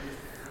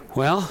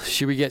Well,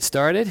 should we get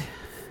started?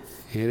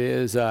 It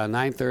is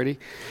 9:30.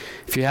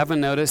 If you haven't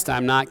noticed,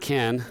 I'm not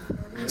Ken.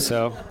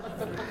 So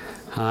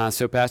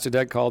Pastor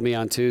Doug called me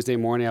on Tuesday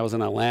morning. I was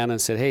in Atlanta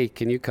and said, "Hey,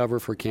 can you cover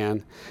for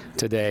Ken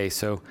today?"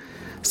 So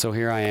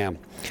here I am.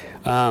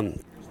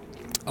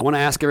 I want to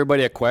ask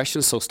everybody a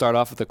question. So start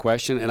off with a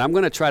question, and I'm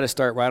going to try to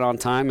start right on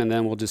time, and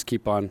then we'll just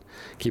keep on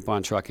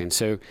trucking.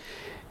 So,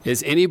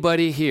 is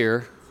anybody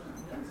here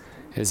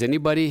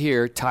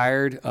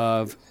tired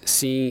of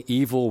seeing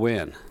evil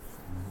win?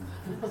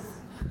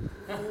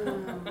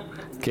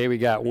 Okay, we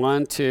got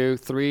 1, 2,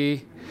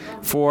 3,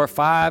 4,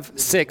 5,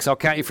 6. I'll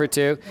count you for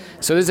 2.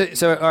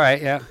 So all right,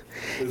 yeah.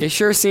 It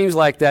sure seems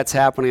like that's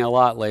happening a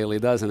lot lately,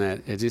 doesn't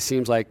it? It just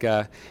seems like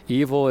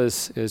evil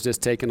is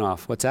just taking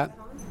off. What's that?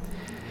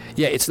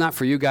 Yeah, it's not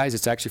for you guys.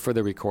 It's actually for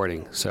the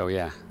recording. So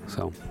yeah,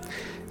 so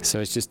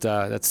it's just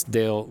that's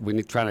Dale.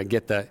 Trying to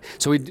get that.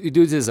 So we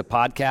do this as a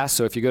podcast.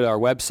 So if you go to our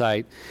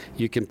website,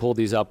 you can pull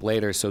these up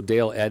later. So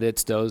Dale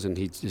edits those, and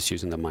he's just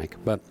using the mic.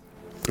 But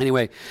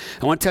anyway,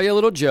 I want to tell you a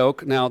little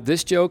joke. Now,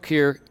 this joke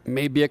here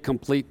may be a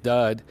complete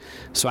dud,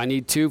 so I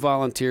need 2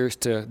 volunteers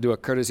to do a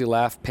courtesy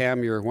laugh.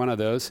 Pam, you're one of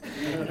those.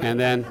 And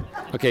then,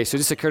 okay, so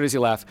just a courtesy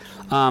laugh.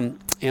 And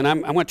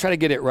I'm going to try to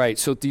get it right.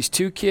 So these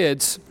 2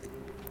 kids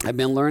have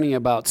been learning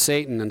about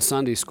Satan in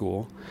Sunday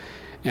school,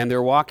 and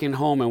they're walking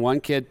home, and one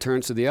kid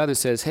turns to the other and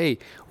says, "Hey,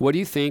 what do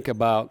you think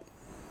about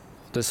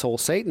this whole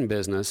Satan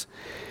business?"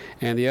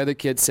 And the other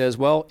kid says,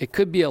 "Well, it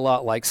could be a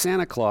lot like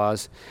Santa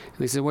Claus." And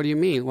they said, "What do you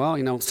mean?" "Well,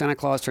 Santa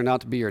Claus turned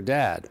out to be your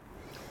dad."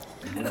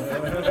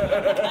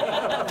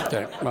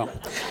 Okay, well,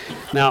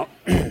 now,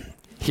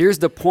 here's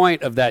the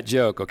point of that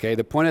joke, okay?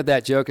 The point of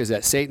that joke is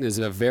that Satan is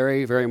a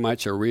very, very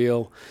much a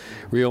real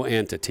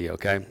entity,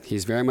 okay?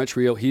 He's very much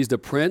real. He's the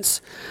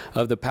prince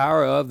of the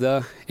power of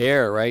the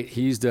air, right?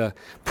 He's the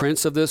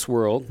prince of this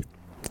world.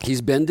 He's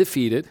been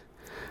defeated.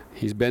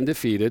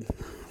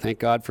 Thank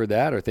God for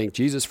that, or thank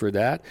Jesus for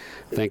that.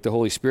 Thank the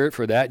Holy Spirit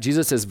for that.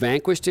 Jesus has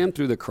vanquished him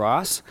through the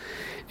cross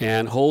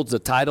and holds the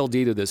title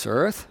deed of this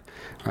earth,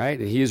 right?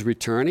 And he is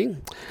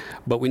returning.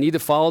 But we need to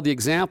follow the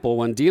example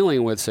when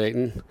dealing with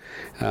Satan,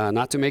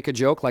 not to make a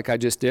joke like I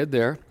just did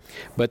there,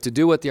 but to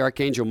do what the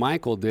Archangel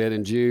Michael did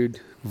in Jude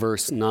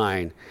verse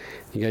 9.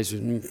 You guys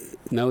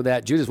know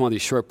that? Jude is one of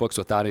these short books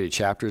without any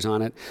chapters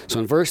on it. So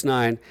in verse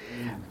 9,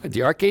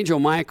 the Archangel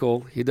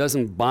Michael, he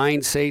doesn't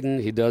bind Satan.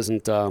 He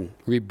doesn't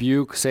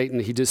rebuke Satan.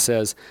 He just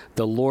says,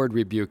 "The Lord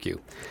rebuke you."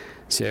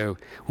 So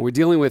when we're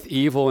dealing with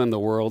evil in the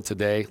world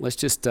today, let's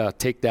just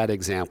take that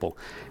example.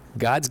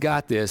 God's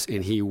got this,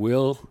 and he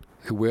will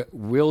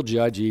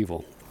judge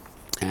evil.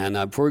 And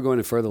before we go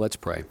any further, let's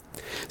pray.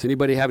 Does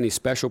anybody have any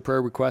special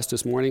prayer requests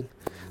this morning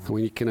that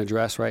we can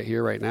address right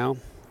here, right now?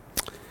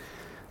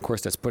 Of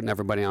course, that's putting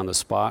everybody on the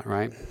spot,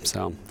 right?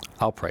 So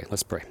I'll pray.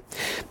 Let's pray.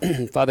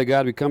 Father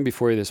God, we come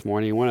before you this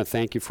morning. We want to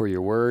thank you for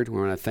your word. We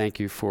want to thank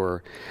you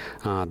for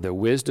the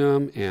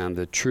wisdom and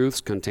the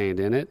truths contained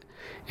in it.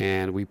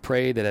 And we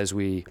pray that as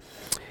we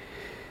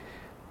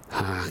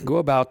go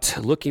about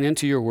looking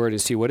into your word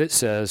and see what it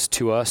says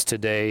to us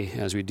today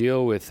as we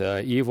deal with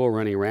evil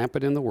running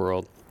rampant in the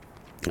world,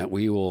 that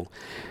we will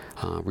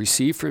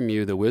receive from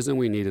you the wisdom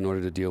we need in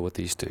order to deal with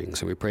these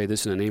things. And we pray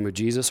this in the name of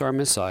Jesus, our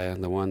Messiah,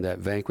 the one that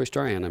vanquished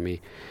our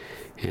enemy.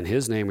 In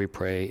his name we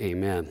pray,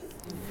 amen.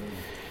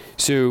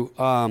 So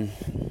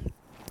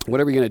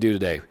what are we going to do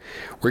today?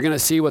 We're going to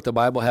see what the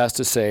Bible has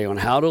to say on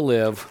how to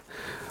live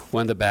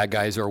when the bad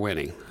guys are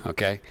winning,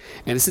 okay?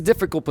 And it's a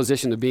difficult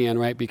position to be in,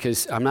 right?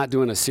 Because I'm not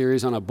doing a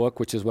series on a book,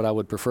 which is what I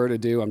would prefer to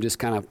do. I'm just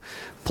kind of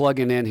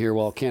plugging in here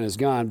while Ken is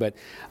gone. But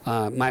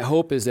my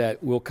hope is that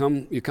you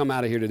come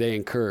out of here today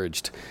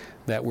encouraged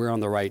that we're on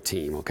the right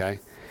team, okay?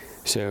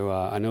 So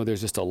I know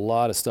there's just a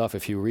lot of stuff.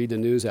 If you read the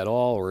news at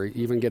all or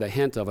even get a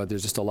hint of it,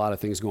 there's just a lot of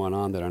things going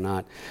on that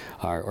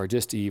are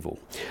just evil.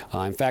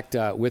 In fact,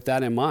 with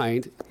that in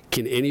mind,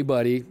 can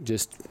anybody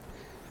just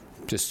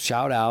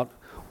shout out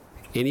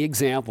any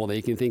example that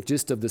you can think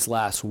just of this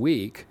last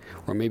week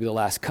or maybe the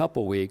last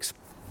couple weeks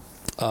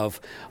of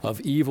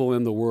evil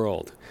in the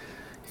world?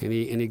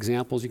 Any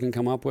examples you can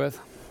come up with?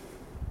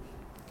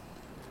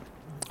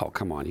 Oh,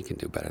 come on, you can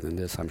do better than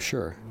this, I'm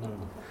sure.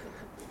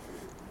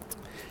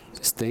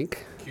 Just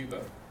think.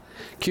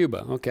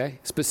 Cuba, okay.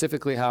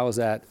 Specifically, how is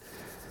that?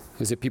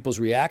 Is it people's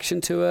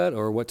reaction to it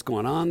or what's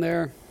going on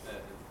there?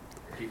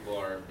 People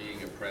are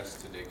being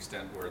oppressed to the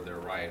extent where they're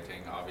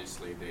rioting.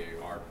 Obviously, they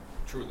are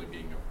truly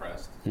being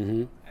oppressed.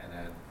 Mm-hmm. And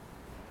then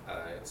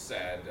it's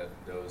sad that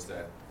those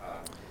that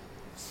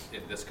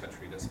in this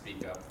country that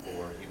speak up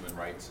for human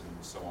rights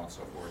and so on and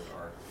so forth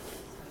are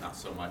not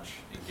so much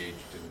engaged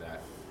in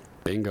that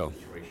Bingo.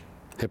 situation.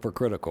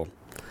 Hypocritical.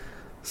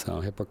 So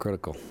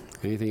hypocritical.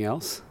 Anything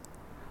else?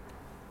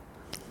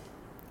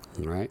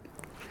 All right.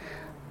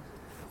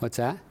 What's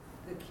that?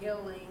 The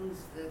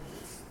killings, the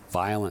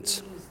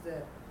Violence.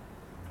 the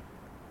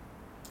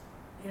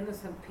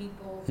innocent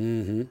people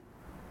Mm-hmm.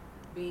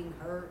 being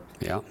hurt.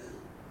 Yeah.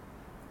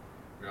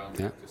 We're on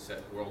Yeah. to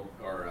set world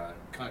or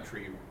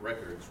country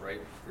records, right,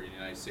 for the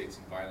United States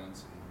in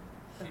violence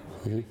and people.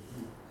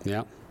 Mm-hmm.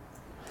 Yeah.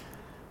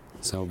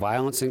 So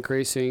violence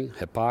increasing,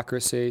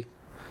 hypocrisy.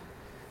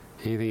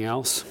 Anything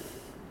else?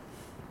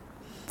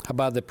 How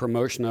about the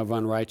promotion of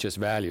unrighteous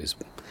values?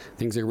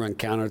 Things that run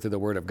counter to the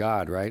Word of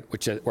God, right?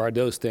 Which are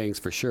those things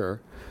for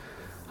sure.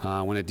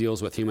 When it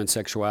deals with human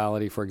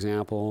sexuality, for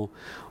example,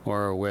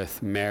 or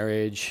with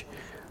marriage,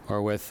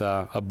 or with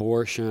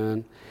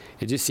abortion.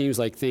 It just seems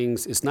like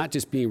things, it's not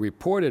just being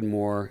reported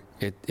more,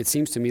 it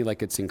seems to me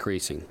like it's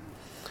increasing.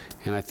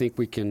 And I think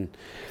we can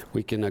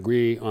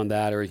agree on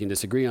that, or we can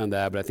disagree on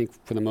that, but I think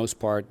for the most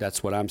part,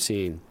 that's what I'm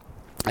seeing.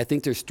 I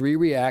think there's 3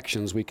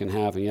 reactions we can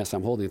have, and yes,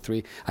 I'm holding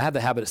 3. I have the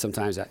habit of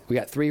sometimes, we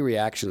got 3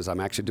 reactions. I'm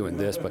actually doing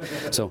this, but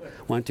so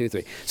 1, 2,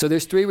 3. So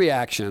there's 3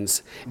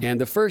 reactions, and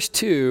the first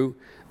 2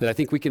 that I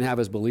think we can have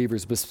as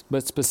believers,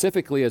 but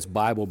specifically as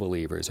Bible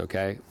believers,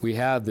 okay? We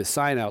have the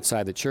sign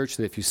outside the church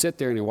that if you sit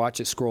there and you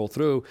watch it scroll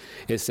through,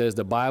 it says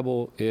the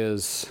Bible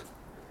is,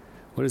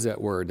 what is that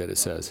word that it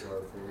says?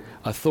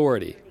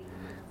 Authority.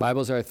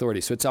 Bible's our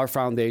authority. So it's our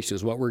foundation,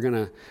 is what we're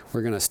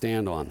gonna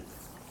stand on.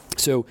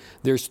 So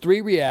there's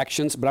 3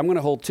 reactions, but I'm going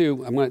to hold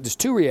 2. There's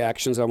 2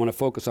 reactions I want to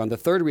focus on. The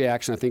third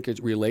reaction, I think it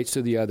relates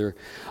to the other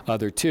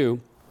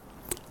 2,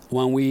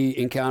 when we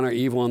encounter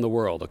evil in the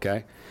world,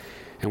 okay?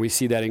 And we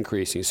see that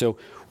increasing. So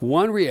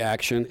one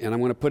reaction, and I'm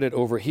going to put it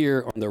over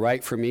here on the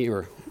right for me,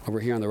 or over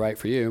here on the right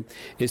for you,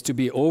 is to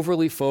be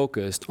overly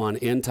focused on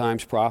end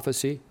times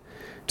prophecy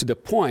to the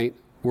point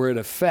where it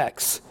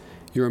affects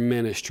your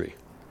ministry.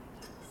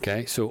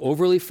 Okay, so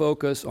overly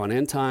focused on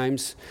end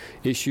times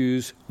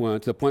issues to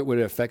the point where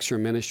it affects your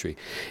ministry.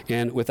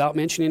 And without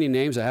mentioning any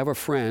names, I have a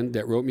friend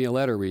that wrote me a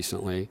letter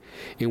recently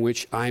in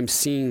which I'm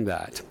seeing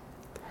that.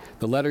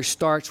 The letter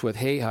starts with,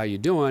 "Hey, how you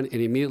doing?"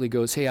 And immediately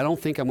goes, "Hey, I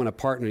don't think I'm going to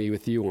partner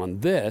with you on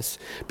this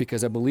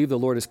because I believe the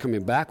Lord is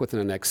coming back within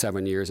the next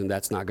 7 years, and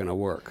that's not going to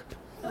work."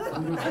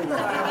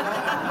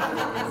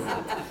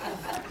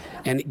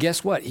 And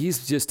guess what?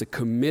 He's just a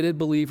committed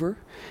believer,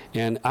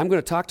 and I'm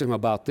going to talk to him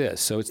about this.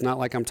 So it's not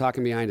like I'm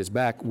talking behind his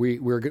back.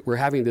 We're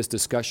having this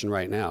discussion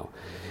right now,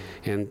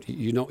 and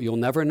you'll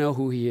never know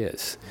who he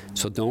is.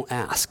 So don't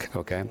ask,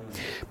 okay?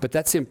 But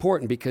that's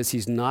important because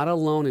he's not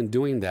alone in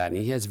doing that,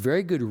 and he has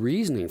very good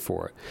reasoning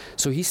for it.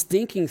 So he's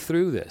thinking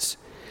through this.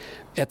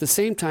 At the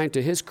same time,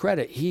 to his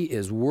credit, he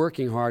is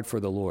working hard for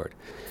the Lord.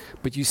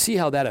 But you see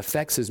how that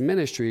affects his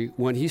ministry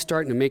when he's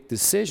starting to make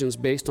decisions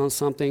based on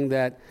something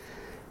that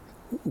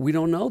we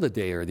don't know the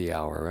day or the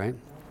hour, right?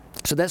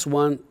 So that's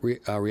one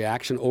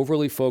reaction,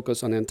 overly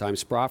focused on end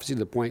times prophecy to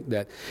the point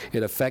that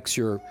it affects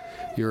your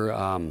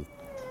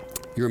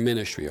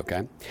ministry,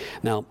 okay?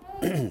 Now,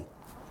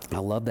 I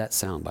love that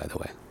sound, by the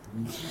way.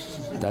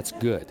 That's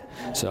good.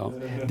 So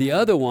the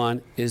other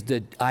one is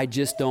the I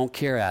just don't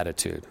care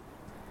attitude.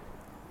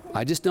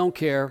 I just don't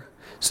care.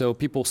 So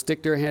people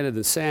stick their head in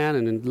the sand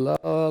and then la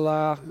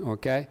la,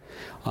 okay?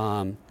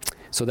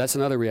 So that's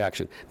another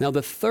reaction. Now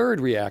the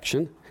third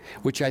reaction,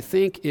 which I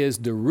think is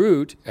the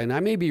root, and I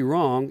may be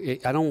wrong.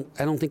 I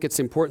don't think it's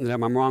important that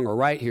I'm wrong or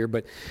right here,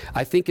 but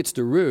I think it's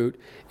the root,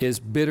 is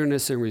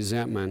bitterness and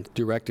resentment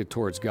directed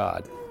towards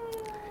God.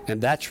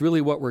 And that's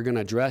really what we're going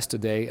to address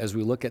today as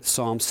we look at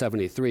Psalm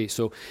 73.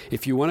 So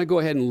if you want to go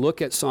ahead and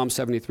look at Psalm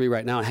 73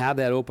 right now and have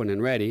that open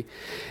and ready,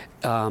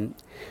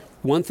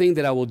 one thing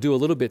that I will do a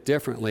little bit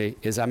differently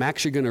is I'm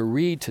actually going to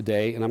read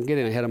today, and I'm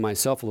getting ahead of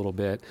myself a little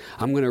bit.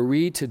 I'm going to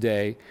read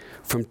today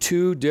from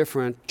 2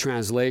 different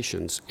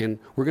translations, and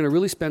we're going to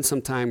really spend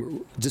some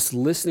time just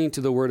listening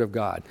to the Word of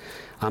God.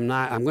 I'm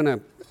going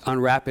to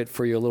unwrap it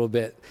for you a little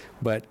bit,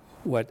 but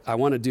what I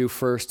want to do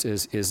first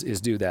is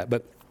do that.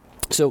 But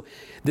so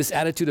this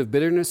attitude of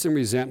bitterness and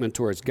resentment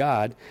towards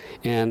God,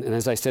 and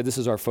as I said, this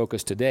is our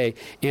focus today,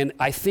 and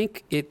I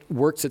think it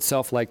works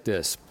itself like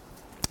this.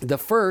 The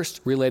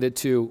first, related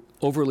to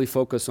overly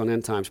focused on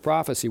end times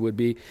prophecy, would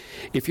be,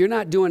 if you're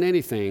not doing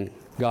anything,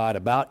 God,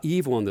 about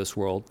evil in this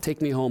world,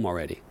 take me home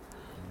already.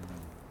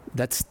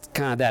 That's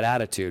kind of that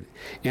attitude.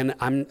 And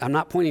I'm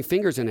not pointing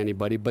fingers at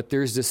anybody, but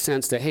there's this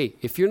sense that, hey,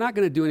 if you're not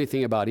going to do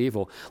anything about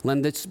evil,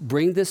 let's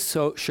bring this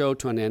show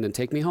to an end and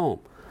take me home.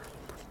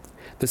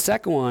 The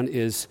second one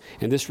is,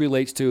 and this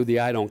relates to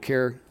the I don't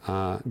care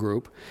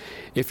group,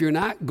 if you're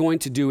not going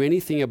to do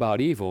anything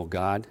about evil,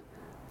 God,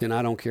 then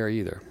I don't care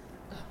either.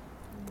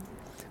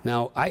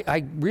 Now,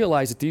 I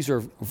realize that these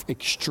are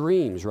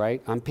extremes,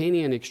 right? I'm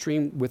painting an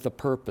extreme with a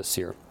purpose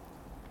here.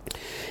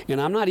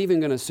 And I'm not even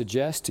going to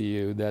suggest to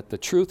you that the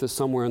truth is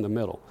somewhere in the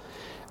middle.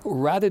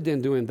 Rather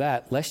than doing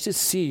that, let's just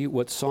see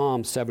what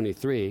Psalm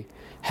 73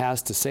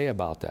 has to say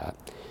about that.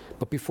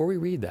 But before we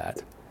read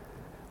that,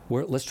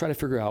 let's try to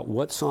figure out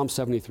what Psalm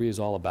 73 is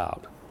all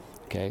about.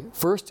 Okay?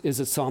 First is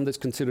a psalm that's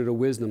considered a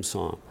wisdom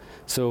psalm.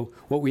 So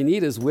what we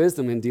need is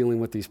wisdom in dealing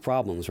with these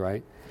problems,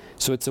 right?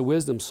 So it's a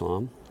wisdom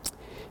psalm.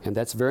 And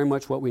that's very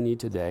much what we need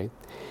today.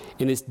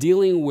 And it's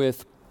dealing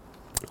with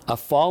a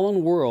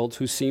fallen world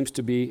who seems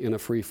to be in a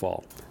free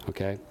fall,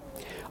 okay?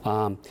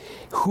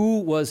 Who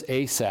was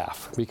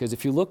Asaph? Because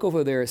if you look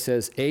over there, it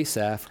says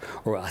Asaph,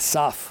 or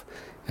Asaph,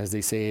 as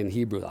they say in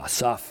Hebrew,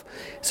 Asaph.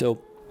 So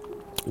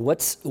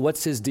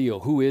what's his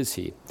deal? Who is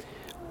he?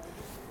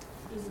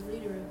 He's the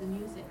leader of the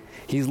music.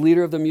 He's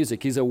leader of the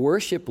music. He's a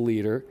worship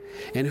leader.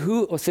 And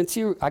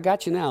I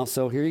got you now,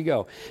 so here you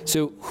go.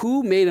 So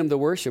who made him the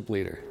worship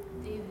leader?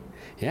 David.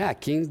 Yeah,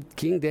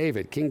 King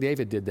David. King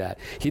David did that.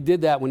 He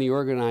did that when he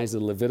organized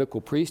the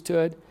Levitical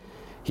priesthood.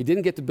 He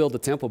didn't get to build the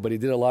temple, but he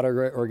did a lot of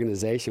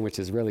organization, which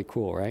is really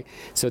cool, right?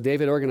 So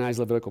David organized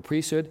Levitical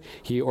priesthood.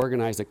 He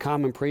organized the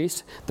common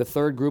priests. The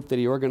third group that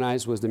he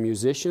organized was the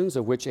musicians,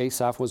 of which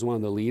Asaph was one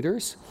of the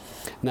leaders.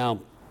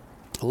 Now,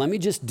 let me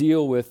just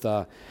deal with,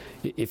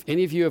 if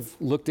any of you have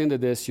looked into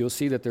this, you'll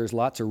see that there's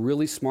lots of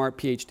really smart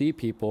PhD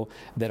people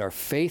that are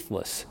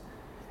faithless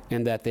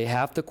and that they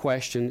have to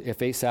question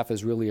if Asaph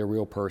is really a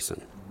real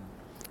person,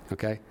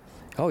 okay?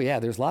 Oh yeah,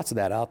 there's lots of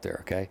that out there,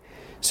 okay?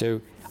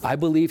 So I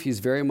believe he's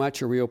very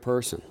much a real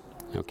person,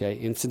 okay?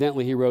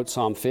 Incidentally, he wrote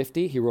Psalm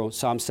 50. He wrote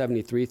Psalm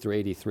 73 through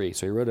 83.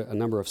 So he wrote a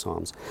number of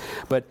Psalms.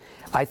 But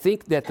I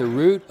think that the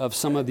root of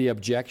some of the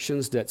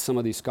objections that some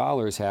of these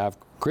scholars have,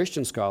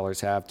 Christian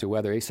scholars have, to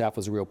whether Asaph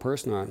was a real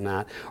person or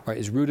not,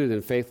 is rooted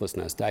in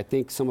faithlessness. I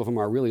think some of them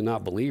are really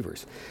not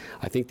believers.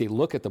 I think they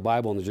look at the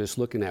Bible and they're just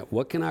looking at,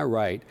 what can I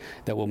write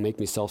that will make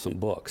me sell some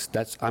books?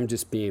 I'm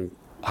just being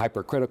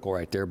hypercritical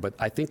right there, but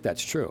I think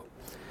that's true.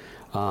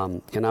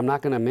 And I'm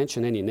not going to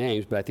mention any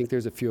names, but I think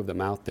there's a few of them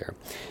out there,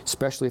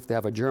 especially if they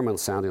have a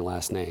German-sounding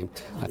last name.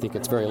 I think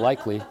it's very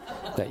likely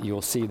that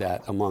you'll see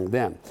that among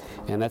them.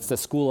 And that's the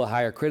school of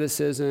higher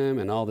criticism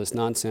and all this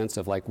nonsense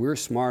of like, we're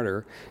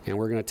smarter and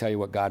we're going to tell you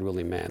what God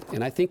really meant.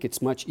 And I think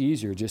it's much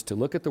easier just to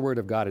look at the Word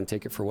of God and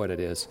take it for what it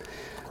is.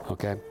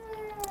 Okay?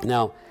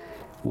 Now,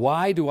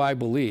 why do I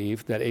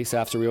believe that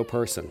Asaph's a real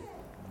person?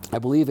 I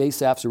believe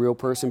Asaph's a real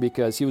person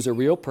because he was a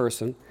real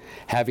person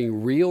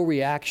having real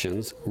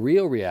reactions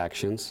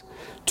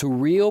to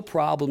real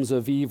problems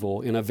of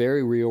evil in a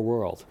very real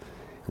world.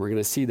 We're going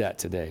to see that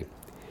today.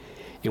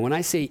 And when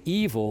I say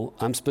evil,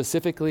 I'm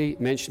specifically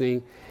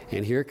mentioning,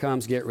 and here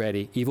comes, get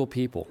ready, evil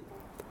people.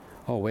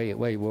 Oh, wait,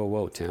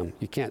 whoa, Tim.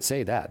 You can't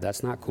say that.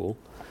 That's not cool.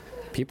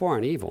 People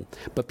aren't evil.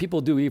 But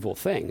people do evil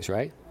things,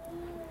 right?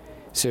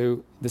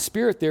 So the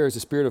spirit there is the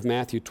spirit of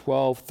Matthew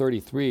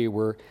 12:33,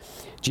 where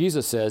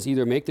Jesus says,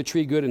 either make the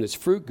tree good and its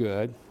fruit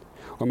good,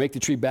 or make the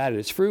tree bad and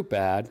its fruit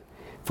bad,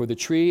 for the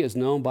tree is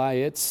known by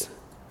its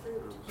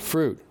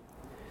fruit.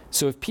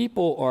 So if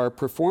people are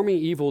performing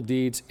evil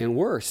deeds, and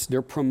worse,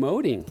 they're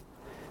promoting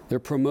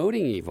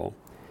evil.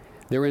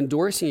 They're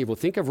endorsing evil.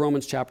 Think of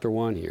Romans chapter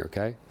 1 here,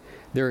 okay?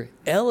 They're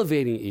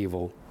elevating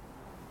evil.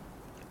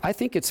 I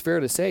think it's fair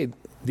to say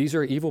these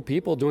are evil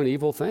people doing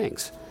evil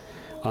things.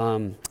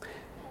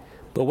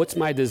 But what's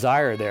my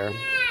desire there?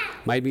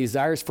 My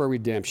desire is for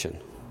redemption.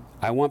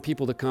 I want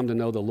people to come to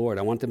know the Lord.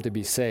 I want them to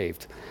be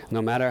saved,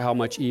 no matter how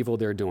much evil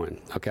they're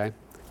doing, okay?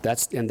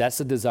 That's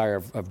the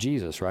desire of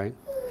Jesus, right?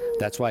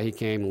 That's why he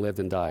came, lived,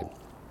 and died.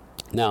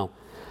 Now,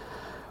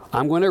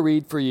 I'm going to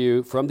read for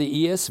you from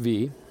the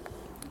ESV,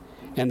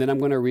 and then I'm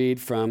going to read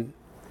from,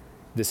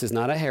 this is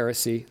not a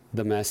heresy,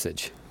 the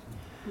Message,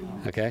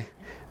 okay?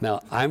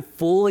 Now, I'm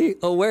fully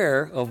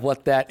aware of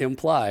what that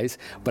implies,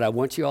 but I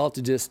want you all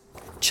to just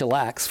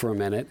chillax for a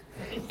minute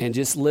and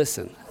just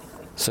listen.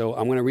 So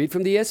I'm going to read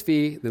from the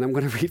ESV, then I'm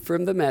going to read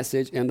from the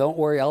Message, and don't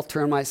worry, I'll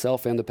turn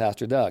myself into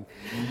Pastor Doug.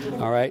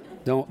 All right?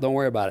 Don't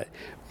worry about it.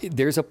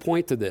 There's a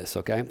point to this,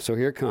 okay? So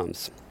here it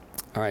comes.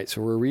 All right,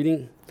 so we're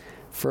reading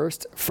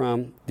first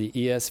from the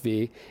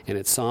ESV, and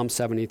it's Psalm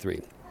 73.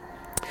 So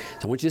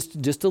I want you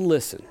just to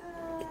listen.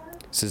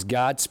 This is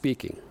God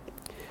speaking.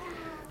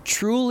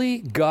 Truly,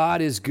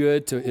 God is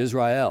good to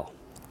Israel,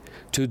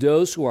 to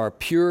those who are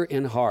pure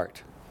in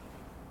heart.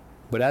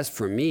 But as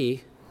for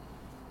me,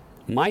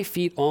 my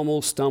feet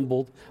almost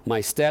stumbled,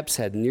 my steps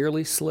had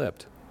nearly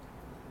slipped.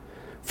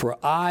 For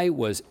I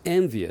was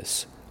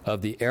envious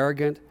of the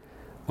arrogant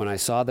when I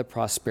saw the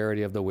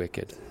prosperity of the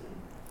wicked.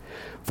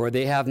 For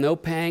they have no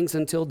pangs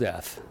until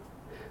death.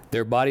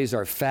 Their bodies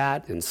are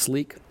fat and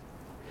sleek.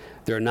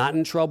 They're not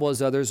in trouble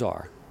as others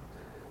are.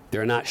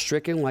 They're not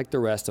stricken like the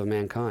rest of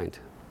mankind.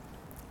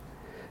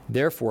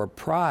 Therefore,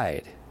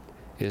 pride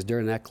is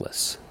their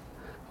necklace.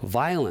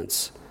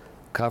 Violence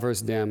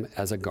covers them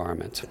as a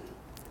garment.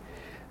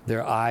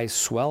 Their eyes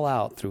swell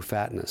out through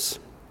fatness.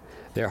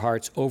 Their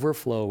hearts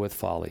overflow with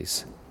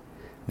follies.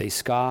 They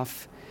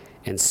scoff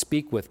and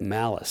speak with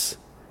malice.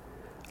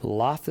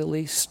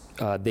 Loftily,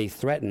 they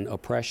threaten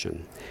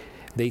oppression.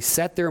 They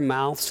set their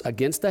mouths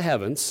against the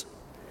heavens,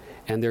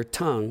 and their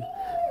tongue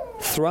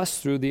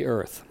thrusts through the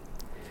earth.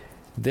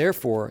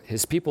 Therefore,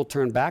 his people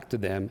turn back to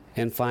them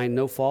and find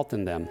no fault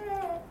in them.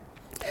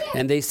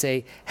 And they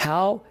say,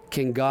 how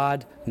can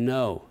God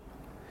know?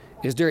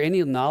 Is there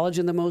any knowledge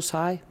in the Most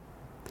High?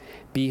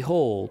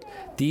 Behold,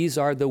 these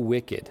are the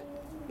wicked.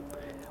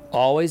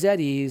 Always at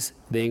ease,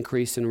 they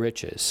increase in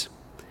riches.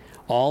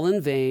 All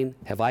in vain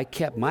have I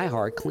kept my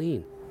heart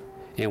clean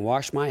and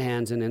washed my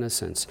hands in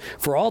innocence.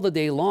 For all the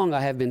day long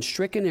I have been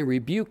stricken and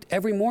rebuked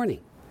every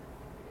morning.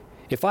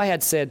 If I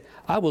had said,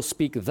 I will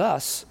speak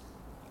thus,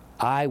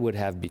 I would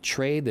have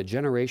betrayed the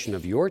generation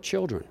of your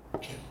children.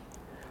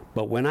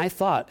 But when I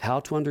thought how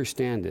to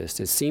understand this,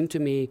 it seemed to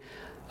me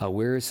a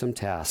wearisome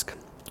task,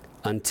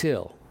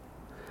 until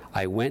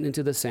I went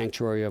into the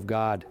sanctuary of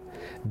God.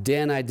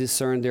 Then I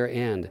discerned their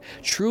end.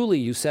 Truly,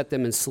 you set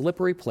them in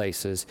slippery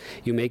places.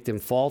 You make them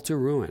fall to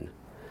ruin.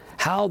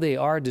 How they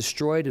are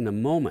destroyed in a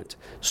moment,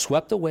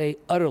 swept away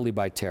utterly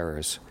by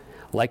terrors.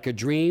 Like a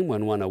dream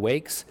when one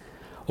awakes,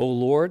 O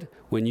Lord,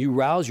 when you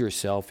rouse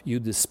yourself, you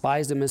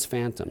despise them as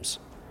phantoms.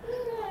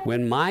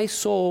 When my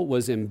soul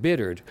was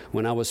embittered,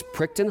 when I was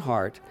pricked in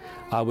heart,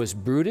 I was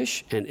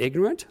brutish and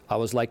ignorant. I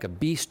was like a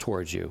beast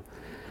towards you.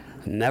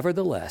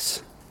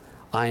 Nevertheless,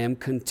 I am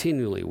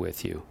continually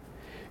with you.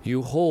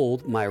 You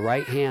hold my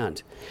right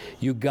hand.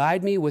 You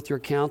guide me with your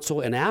counsel,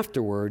 and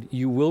afterward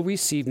you will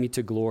receive me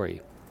to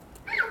glory.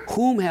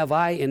 Whom have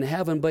I in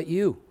heaven but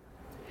you?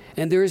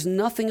 And there is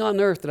nothing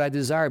on earth that I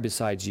desire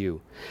besides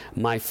you.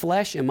 My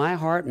flesh and my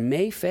heart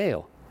may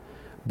fail,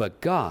 but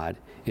God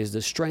is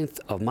the strength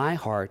of my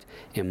heart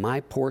and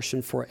my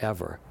portion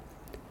forever.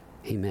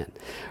 Amen.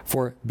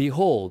 For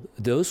behold,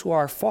 those who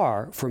are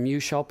far from you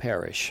shall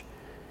perish.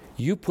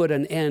 You put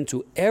an end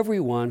to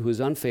everyone who is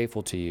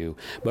unfaithful to you.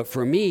 But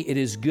for me, it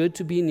is good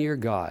to be near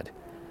God.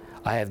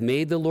 I have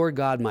made the Lord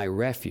God my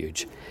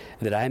refuge,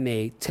 that I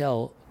may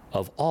tell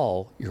of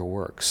all your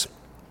works.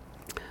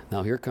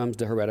 Now here comes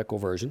the heretical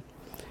version,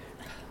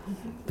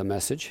 the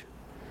Message.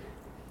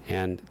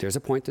 And there's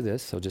a point to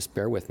this, so just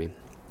bear with me.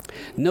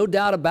 No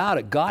doubt about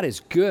it, God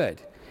is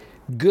good.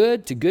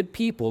 Good to good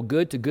people,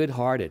 good to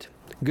good-hearted.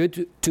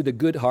 Good to the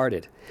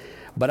good-hearted.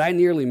 But I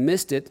nearly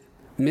missed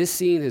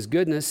seeing his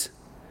goodness.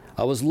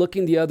 I was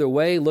looking the other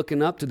way,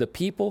 looking up to the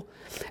people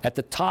at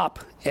the top,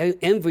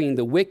 envying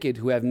the wicked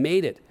who have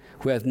made it,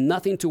 who have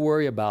nothing to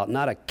worry about,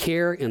 not a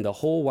care in the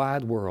whole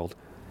wide world.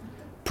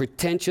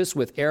 Pretentious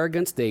with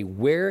arrogance, they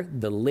wear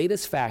the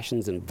latest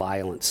fashions in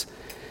violence.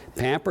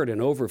 Pampered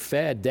and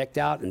overfed, decked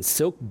out in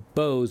silk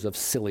bows of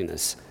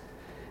silliness.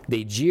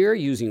 They jeer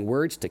using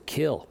words to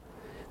kill.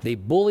 They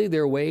bully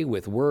their way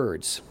with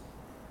words.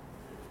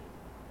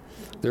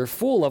 They're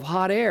full of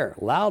hot air,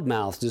 loud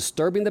mouths,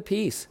 disturbing the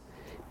peace.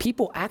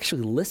 People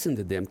actually listen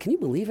to them. Can you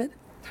believe it?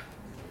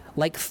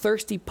 Like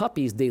thirsty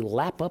puppies, they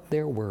lap up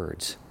their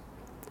words.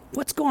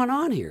 What's going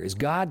on here? Is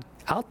God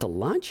out to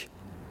lunch?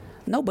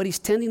 Nobody's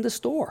tending the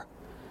store.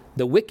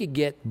 The wicked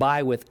get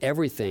by with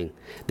everything.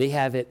 They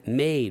have it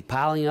made,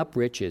 piling up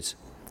riches.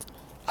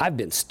 I've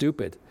been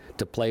stupid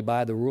to play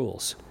by the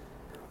rules.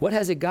 What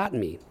has it gotten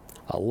me?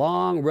 A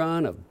long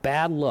run of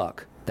bad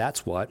luck.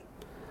 That's what.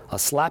 A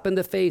slap in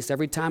the face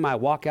every time I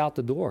walk out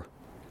the door.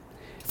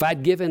 If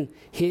I'd given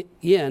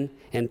in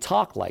and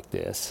talked like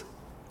this,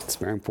 it's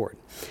very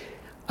important,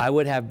 I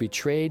would have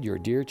betrayed your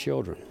dear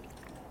children.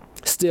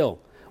 Still,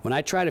 when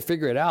I try to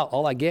figure it out,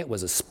 all I get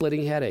was a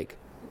splitting headache.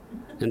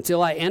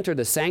 Until I entered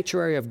the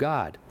sanctuary of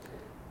God,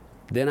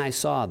 then I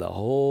saw the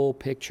whole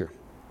picture.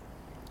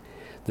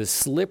 The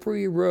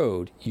slippery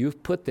road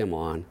you've put them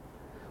on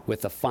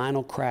with a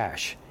final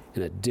crash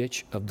in a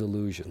ditch of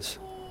delusions.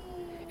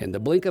 In the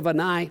blink of an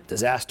eye,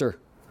 disaster.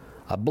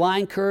 A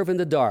blind curve in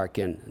the dark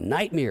and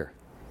nightmare.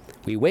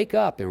 We wake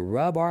up and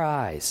rub our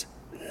eyes.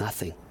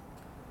 Nothing.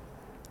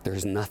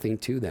 There's nothing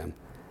to them,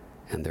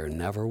 and there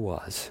never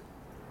was.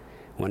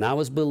 When I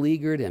was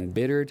beleaguered,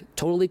 embittered,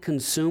 totally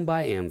consumed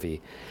by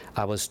envy,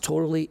 I was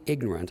totally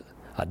ignorant,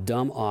 a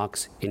dumb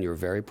ox in your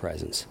very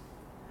presence.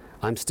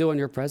 I'm still in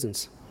your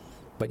presence,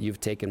 but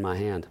you've taken my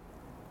hand.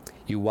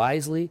 You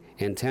wisely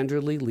and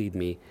tenderly lead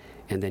me,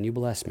 and then you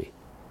bless me.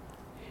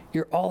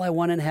 You're all I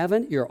want in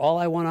heaven. You're all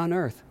I want on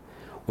earth.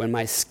 When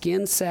my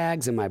skin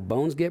sags and my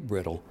bones get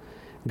brittle,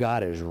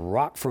 God is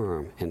rock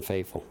firm and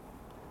faithful.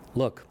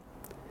 Look,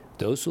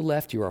 those who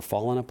left you are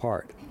falling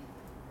apart.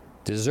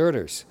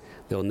 Deserters,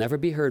 they'll never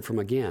be heard from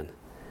again.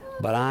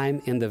 But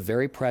I'm in the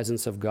very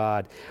presence of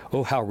God.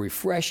 Oh, how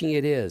refreshing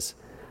it is.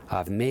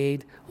 I've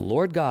made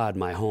Lord God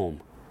my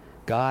home.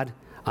 God,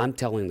 I'm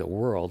telling the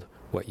world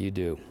what you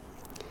do.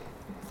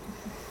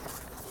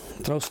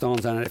 Throw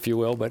stones on it if you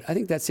will, but I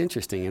think that's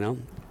interesting, you know.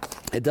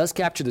 It does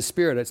capture the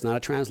spirit. It's not a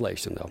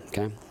translation, though,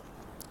 okay?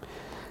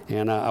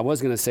 And I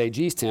was going to say,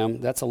 geez, Tim,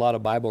 that's a lot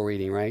of Bible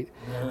reading, right?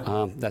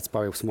 Yeah. That's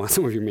probably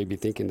some of you may be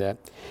thinking that.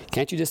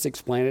 Can't you just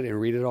explain it and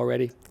read it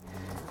already?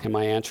 And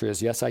my answer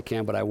is, yes, I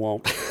can, but I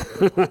won't.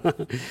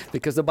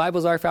 Because the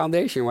Bible's our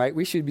foundation, right?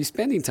 We should be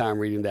spending time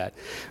reading that.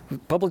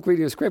 Public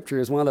reading of Scripture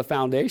is one of the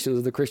foundations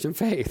of the Christian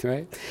faith,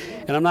 right?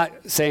 And I'm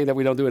not saying that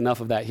we don't do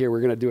enough of that here.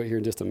 We're going to do it here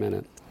in just a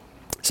minute.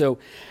 So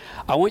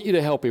I want you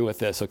to help me with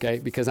this, okay?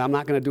 Because I'm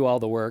not going to do all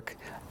the work.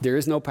 There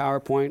is no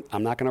PowerPoint.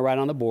 I'm not going to write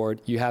on the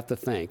board. You have to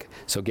think.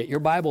 So get your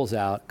Bibles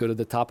out. Go to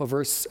the top of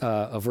verse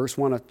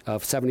 1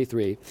 of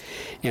 73.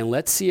 And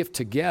let's see if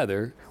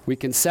together we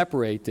can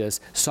separate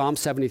this. Psalm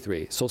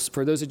 73. So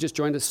for those who just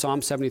joined us,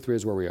 Psalm 73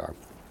 is where we are.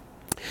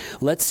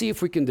 Let's see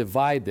if we can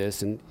divide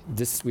this, and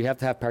this we have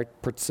to have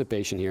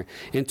participation here,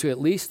 into at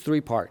least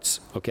 3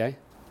 parts, okay?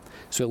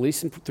 So at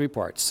least in 3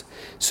 parts.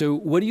 So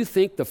what do you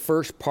think the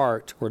first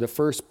part or the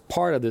first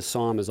part of this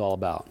psalm is all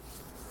about?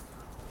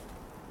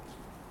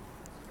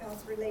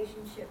 God's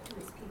relationship to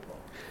his people.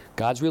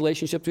 God's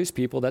relationship to his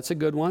people. That's a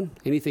good one.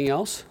 Anything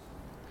else?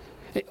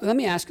 Hey, let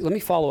me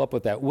follow up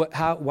with that.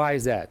 Why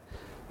is that?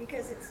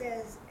 Because it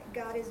says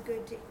God is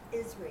good to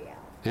Israel,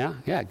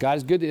 Yeah, God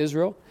is good to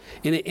Israel.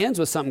 And it ends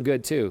with something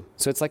good too.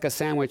 So it's like a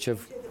sandwich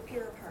of, to the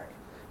pure of heart.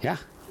 yeah,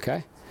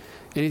 okay.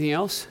 Anything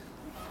else?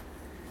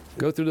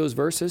 Go through those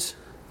verses.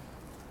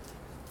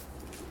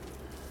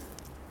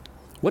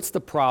 What's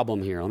the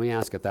problem here? Let me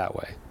ask it that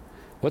way.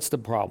 What's the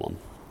problem?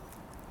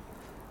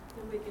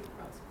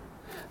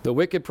 The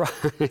wicked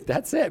prosper.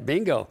 That's it.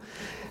 Bingo.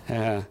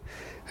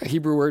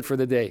 Hebrew word for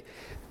the day.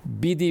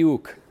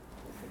 Bidiuk.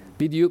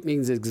 Bidiuk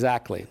means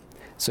exactly.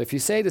 So if you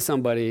say to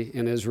somebody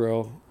in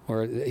Israel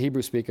or a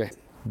Hebrew speaker,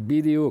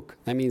 bidiuk,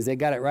 that means they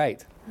got it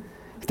right.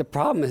 The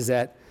problem is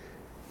that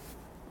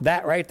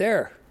right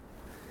there.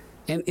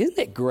 And isn't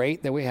it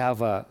great that we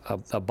have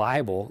a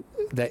Bible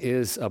that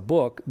is a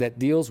book that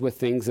deals with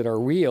things that are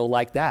real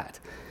like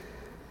that?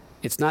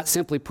 It's not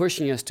simply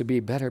pushing us to be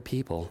better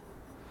people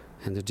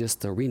and to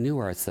just renew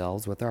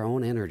ourselves with our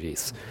own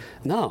energies.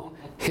 No,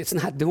 it's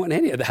not doing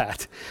any of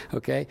that,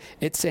 okay?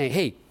 It's saying,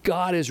 hey,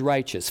 God is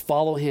righteous.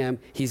 Follow him.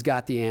 He's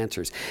got the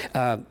answers.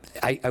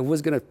 I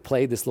was going to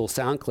play this little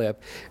sound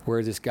clip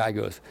where this guy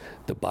goes,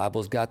 the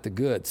Bible's got the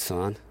goods,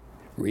 son.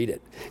 Read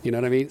it. You know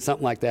what I mean?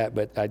 Something like that,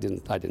 but I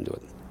didn't do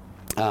it.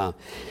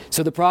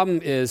 So the problem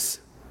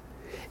is,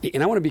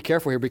 and I want to be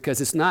careful here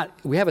because it's not,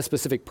 we have a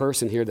specific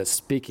person here that's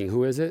speaking.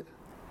 Who is it?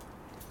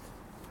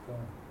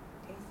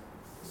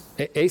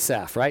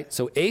 Asaph, right?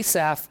 So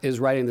Asaph is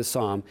writing the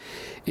psalm.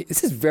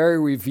 This is very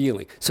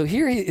revealing. So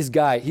here is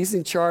guy, he's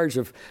in charge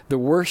of the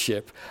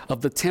worship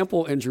of the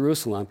temple in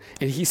Jerusalem,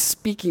 and he's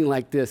speaking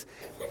like this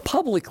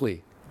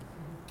publicly.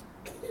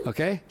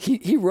 Okay?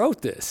 He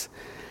wrote this.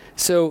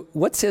 So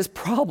what's his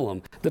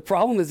problem? The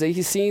problem is that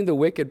he's seeing the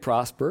wicked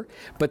prosper,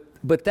 but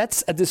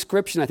that's a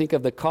description, I think,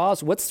 of the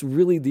cause. What's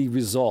really the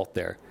result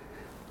there?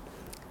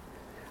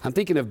 I'm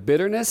thinking of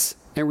bitterness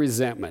and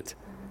resentment.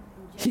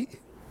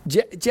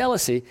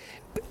 Jealousy.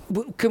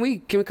 Can we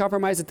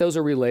compromise that those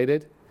are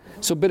related?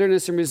 So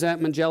bitterness and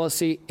resentment,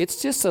 jealousy, it's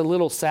just a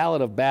little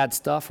salad of bad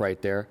stuff right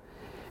there.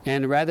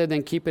 And rather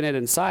than keeping it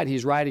inside,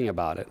 he's writing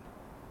about it.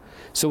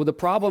 So the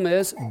problem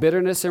is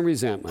bitterness and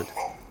resentment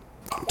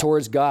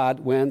towards God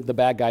when the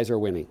bad guys are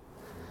winning.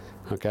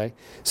 Okay?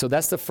 So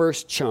that's the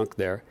first chunk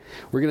there.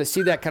 We're going to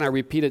see that kind of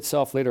repeat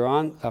itself later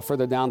on,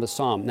 further down the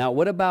psalm. Now,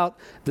 what about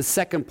the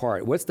second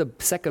part? What's the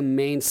second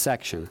main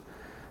section?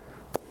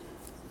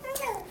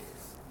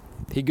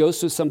 He goes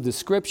through some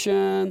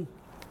description,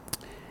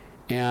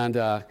 and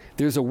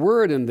there's a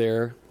word in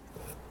there.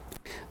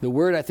 The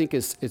word, I think,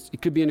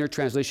 it could be in your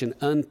translation,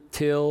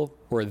 until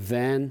or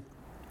then.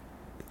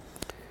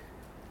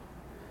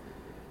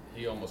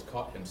 He almost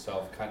caught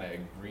himself kind of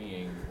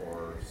agreeing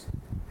or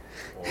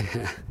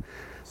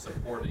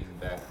supporting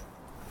that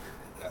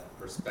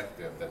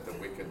perspective that the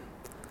wicked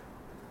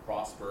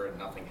prosper and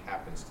nothing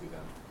happens to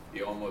them.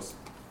 He almost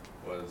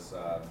was,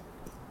 I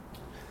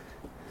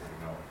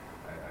don't know,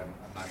 I'm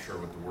not sure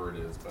what the word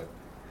is, but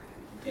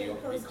he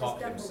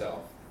caught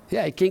himself.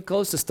 Yeah, he came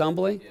close to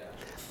stumbling. Yeah.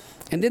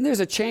 And then there's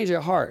a change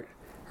of heart,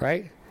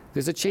 right?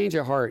 There's a change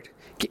of heart.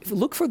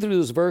 Look through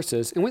those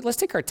verses, and let's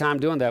take our time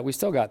doing that. We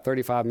still got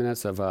 35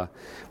 minutes of,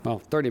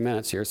 30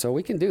 minutes here, so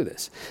we can do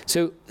this.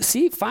 So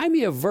find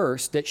me a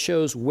verse that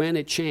shows when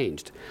it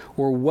changed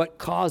or what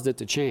caused it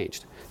to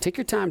change. Take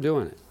your time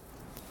doing it.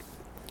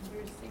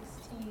 Verse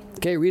 16.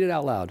 Okay, read it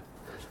out loud.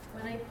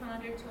 When I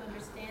pondered to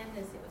understand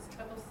this, it was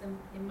troublesome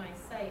in my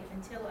sight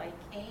until I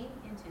came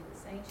into the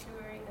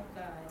sanctuary of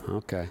God.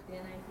 Okay.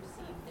 Then I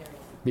perceived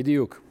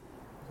therein.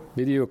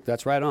 Bidiuk,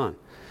 that's right on.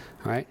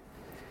 All right?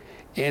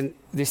 And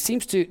there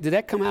seems to, did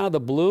that come out of the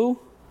blue?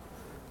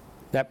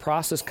 That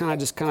process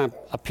kind of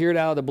appeared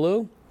out of the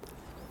blue?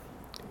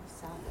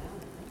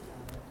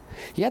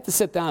 You have to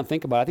sit down and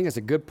think about it. I think that's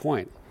a good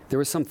point. There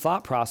was some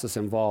thought process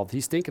involved.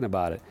 He's thinking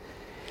about it.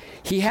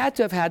 He had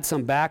to have had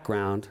some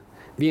background,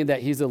 being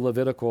that he's a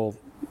Levitical,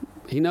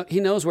 he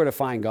knows where to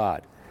find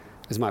God,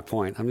 is my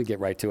point. I'm going to get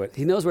right to it.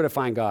 He knows where to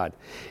find God.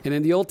 And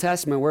in the Old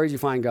Testament, where did you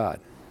find God?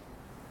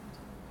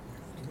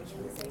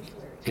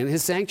 In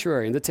his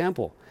sanctuary, in the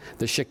temple.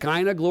 The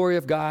Shekinah glory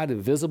of God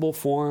in visible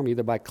form,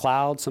 either by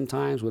cloud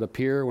sometimes, would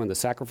appear when the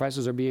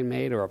sacrifices are being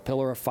made, or a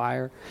pillar of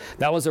fire.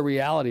 That was a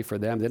reality for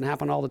them. It didn't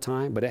happen all the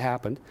time, but it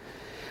happened.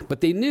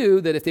 But they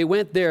knew that if they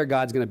went there,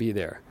 God's going to be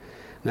there.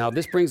 Now,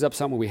 this brings up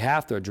something we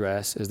have to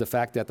address, is the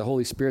fact that the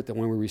Holy Spirit, that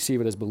when we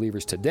receive it as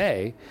believers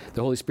today,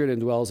 the Holy Spirit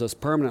indwells us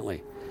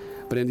permanently.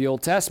 But in the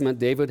Old Testament,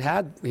 David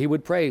he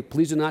would pray,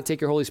 please do not take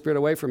your Holy Spirit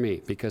away from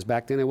me, because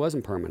back then it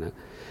wasn't permanent.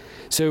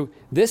 So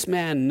this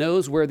man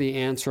knows where the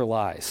answer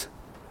lies.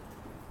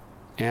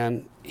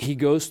 And he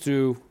goes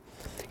through,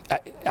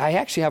 I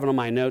actually have it on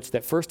my notes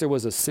that first there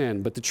was a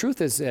sin, but the truth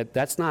is that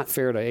that's not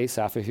fair to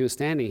Asaph. If he was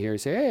standing here, he'd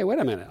say, hey, wait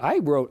a minute, I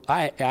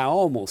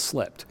almost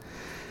slipped.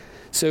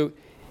 So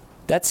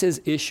that's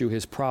his issue,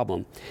 his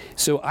problem.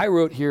 So I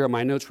wrote here on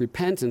my notes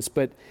repentance,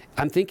 but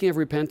I'm thinking of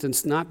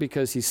repentance not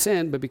because he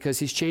sinned, but because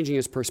he's changing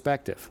his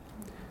perspective.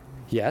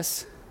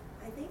 Yes?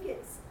 I think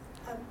it's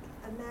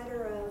a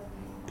matter of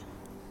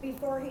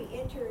before he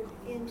entered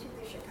into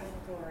the Shekinah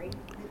glory,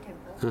 the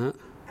temple, Uh-huh.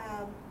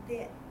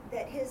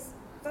 that his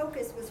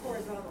focus was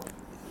horizontal.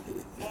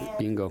 And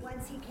Bingo.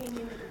 once he came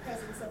into the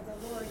presence of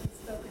the Lord, his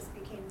focus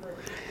became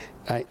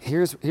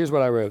vertical. Here's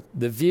what I wrote.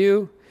 The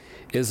view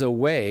is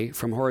away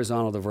from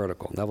horizontal to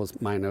vertical. That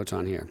was my notes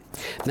on here.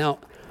 Now,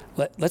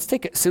 let's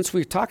take it, since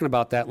we're talking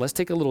about that, let's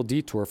take a little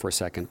detour for a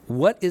second.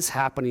 What is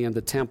happening in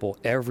the temple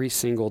every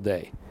single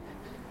day?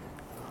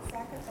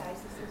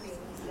 Sacrifices are being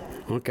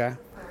done. Okay.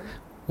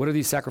 What do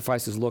these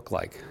sacrifices look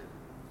like?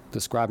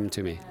 Describe them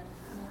to me.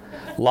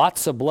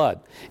 Lots of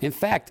blood. In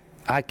fact,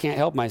 I can't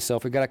help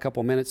myself. We've got a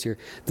couple minutes here.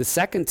 The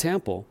second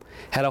temple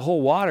had a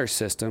whole water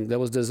system that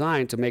was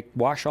designed to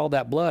wash all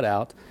that blood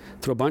out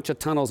through a bunch of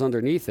tunnels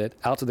underneath it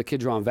out to the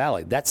Kidron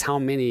Valley. That's how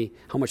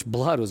much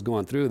blood was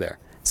going through there.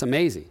 It's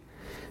amazing.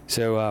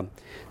 So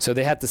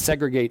they had to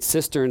segregate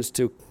cisterns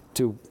to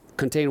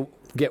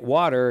get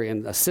water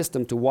in a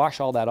system to wash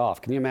all that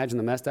off. Can you imagine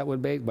the mess that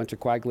would be? A bunch of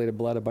coagulated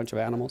blood, a bunch of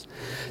animals.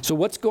 So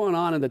what's going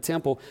on in the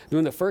temple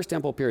during the first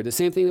temple period? The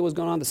same thing that was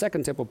going on in the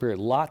second temple period.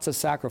 Lots of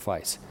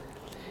sacrifice.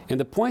 And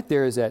the point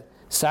there is that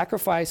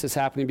sacrifice is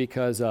happening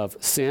because of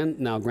sin.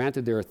 Now,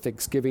 granted, there are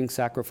Thanksgiving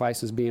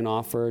sacrifices being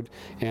offered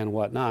and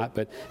whatnot,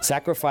 but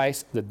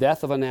sacrifice, the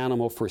death of an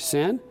animal for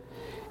sin,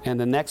 and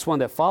the next one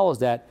that follows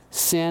that,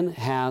 sin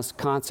has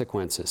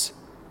consequences.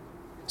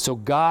 So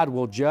God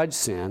will judge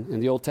sin.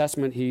 In the Old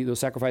Testament, those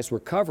sacrifices were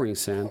covering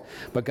sin,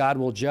 but God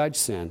will judge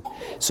sin.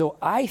 So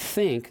I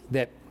think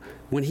that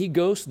when he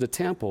goes to the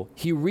temple,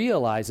 he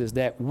realizes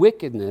that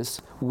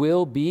wickedness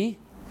will be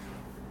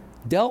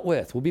dealt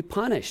with, will be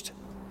punished.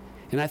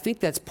 And I think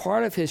that's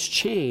part of his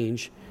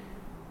change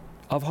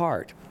of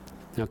heart.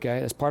 Okay?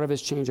 That's part of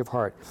his change of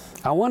heart.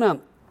 I want to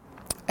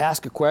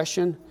ask a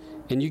question,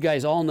 and you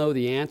guys all know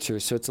the answer,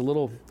 so it's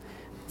a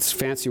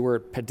fancy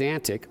word,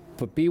 pedantic,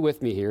 but be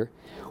with me here.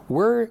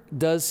 Where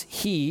does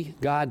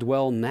God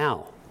dwell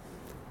now?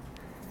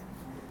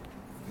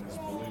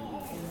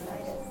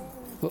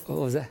 What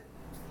was that?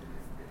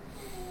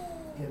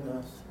 In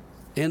us.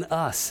 In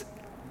us.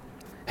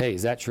 Hey,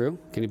 is that true?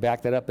 Can you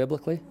back that up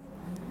biblically?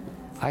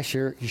 You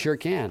sure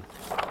can.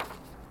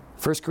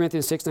 1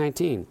 Corinthians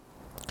 6:19.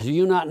 Do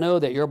you not know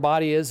that your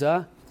body is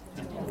a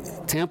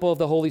temple of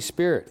the Holy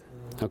Spirit?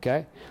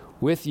 Okay?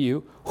 With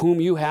you,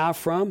 whom you have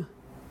from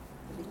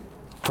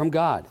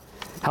God.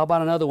 How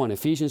about another one?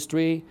 Ephesians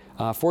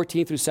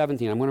 3:14 through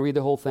 17. I'm going to read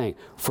the whole thing.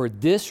 For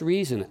this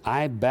reason,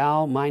 I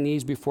bow my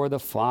knees before the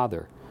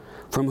Father,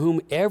 from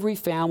whom every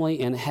family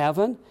in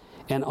heaven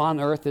and on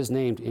earth is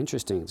named.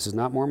 Interesting. This is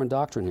not Mormon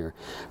doctrine here.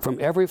 From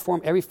every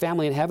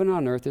family in heaven and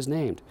on earth is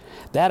named.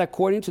 That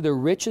according to the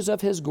riches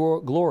of his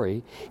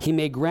glory, he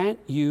may grant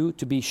you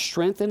to be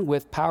strengthened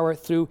with power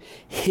through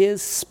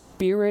his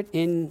Spirit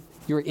in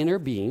your inner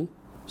being,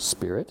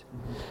 spirit,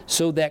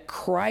 so that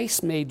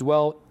Christ may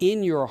dwell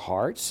in your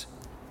hearts.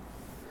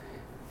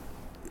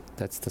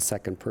 That's the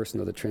second person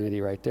of the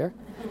Trinity right there.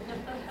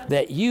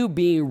 That you,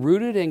 being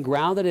rooted and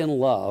grounded in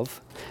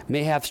love,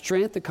 may have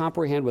strength to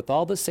comprehend with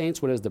all the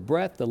saints what is the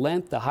breadth, the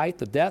length, the height,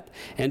 the depth,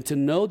 and to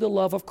know the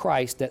love of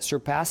Christ that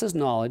surpasses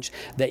knowledge,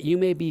 that you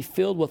may be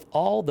filled with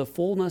all the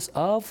fullness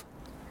of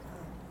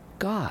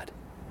God.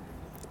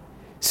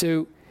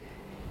 So,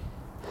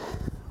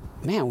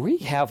 man, we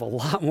have a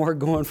lot more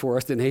going for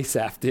us than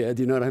Asaph did.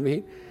 You know what I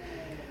mean?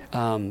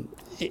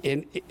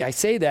 And I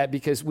say that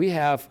because we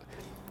have...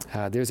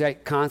 there's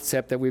that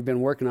concept that we've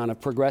been working on of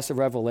progressive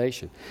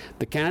revelation.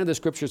 The canon of the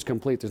Scripture is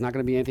complete. There's not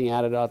going to be anything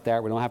added out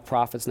there. We don't have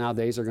prophets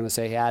nowadays that are going to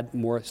say, add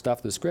more stuff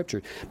to the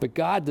Scripture. But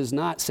God does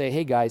not say,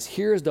 hey guys,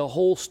 here's the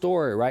whole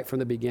story right from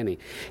the beginning.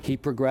 He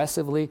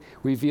progressively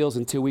reveals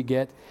until we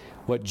get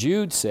what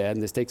Jude said,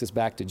 and this takes us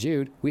back to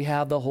Jude, we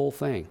have the whole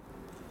thing.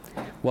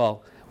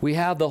 Well, we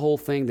have the whole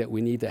thing that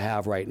we need to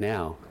have right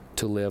now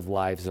to live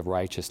lives of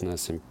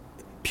righteousness and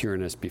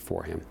pureness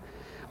before Him.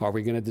 Are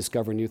we going to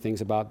discover new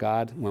things about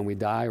God when we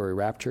die or are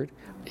raptured?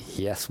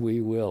 Yes, we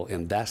will,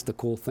 and that's the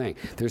cool thing.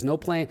 There's no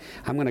plan.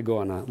 I'm going to go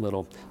on a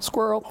little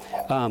squirrel.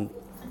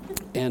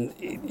 And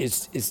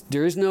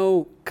there is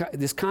no,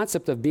 this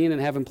concept of being in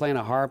heaven playing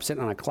a harp,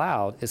 sitting on a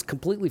cloud is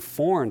completely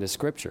foreign to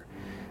Scripture.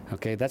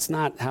 Okay, that's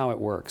not how it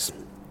works.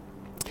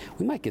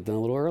 We might get done a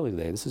little early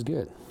today. This is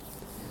good.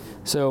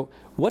 So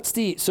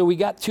we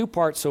got two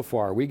parts so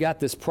far. We got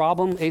this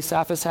problem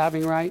Asaph is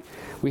having, right?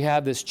 We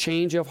have this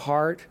change of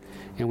heart,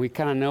 and we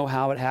kind of know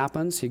how it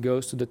happens. He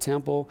goes to the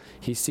temple,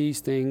 he sees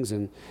things,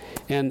 and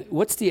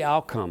what's the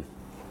outcome?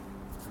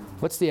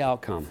 What's the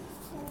outcome?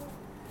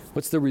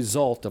 What's the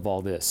result of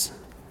all this?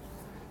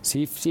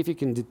 See if you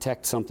can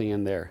detect something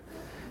in there.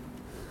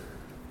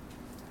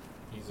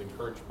 He's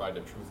encouraged by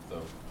the truth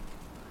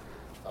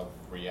of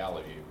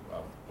reality,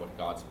 of what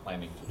God's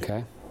planning to do.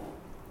 Okay,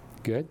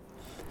 good.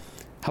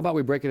 How about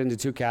we break it into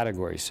two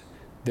categories?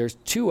 There's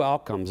two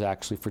outcomes,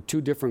 actually, for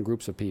two different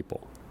groups of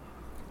people.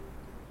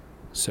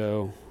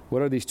 So,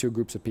 what are these two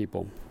groups of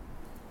people?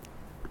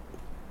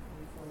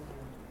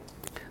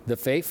 The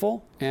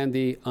faithful and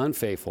the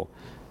unfaithful.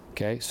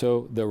 Okay,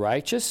 so the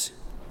righteous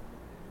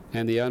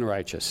and the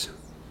unrighteous.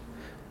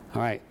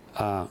 All right,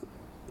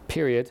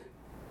 period.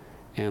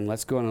 And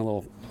let's go on a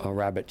little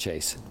rabbit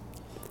chase.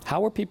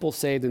 How were people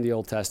saved in the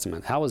Old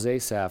Testament? How was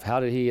Asaph? How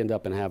did he end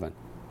up in heaven?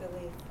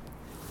 Believe.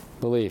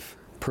 Belief.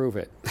 Prove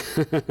it.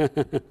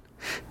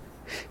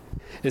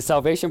 Is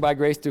salvation by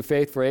grace through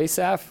faith for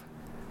Asaph?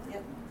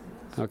 Yep.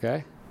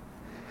 Okay.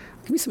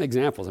 Give me some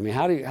examples. I mean,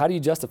 how do you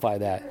justify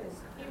that?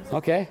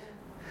 Okay.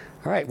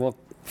 All right. Well,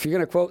 if you're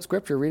going to quote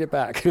scripture, read it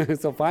back.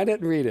 So find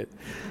it and read it.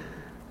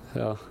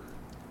 So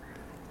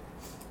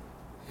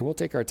we'll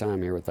take our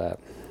time here with that.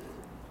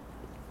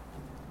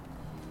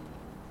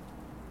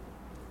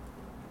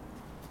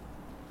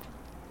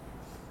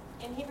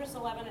 In Hebrews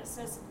 11, it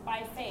says,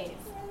 by faith,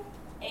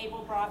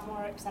 Abel brought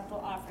more acceptable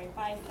offering.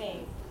 By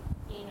faith,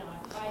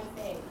 Enoch. By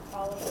faith,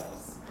 all of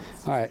those.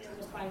 All right. It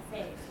was by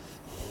faith.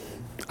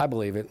 I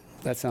believe it.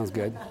 That sounds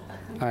good.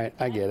 All right,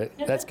 I get it.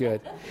 That's good.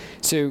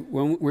 So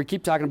when we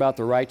keep talking about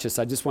the righteous,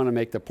 I just want to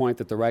make the point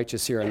that the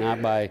righteous here are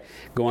not by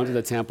going to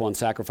the temple and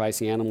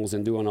sacrificing animals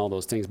and doing all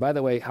those things. By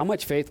the way, how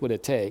much faith would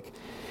it take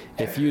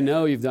if you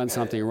know you've done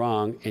something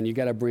wrong and you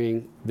got to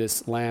bring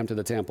this lamb to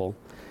the temple?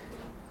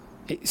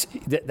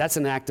 That's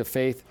an act of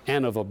faith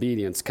and of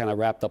obedience kind of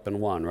wrapped up in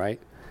one,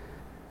 right?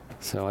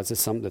 So it's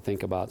just something to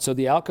think about. So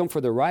the outcome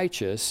for the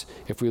righteous,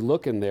 if we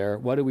look in there,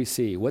 what do we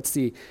see?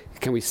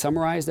 Can we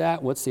summarize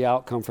that? What's the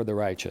outcome for the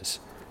righteous?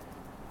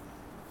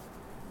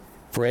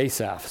 For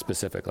Asaph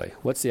specifically,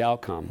 what's the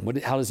outcome?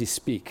 How does he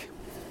speak?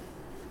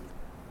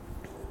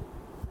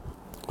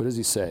 What does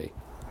he say?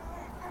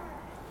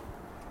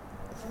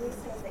 He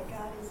says that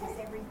God is his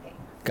everything.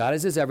 God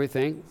is his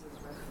everything.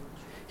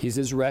 He's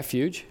his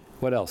refuge.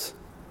 What else?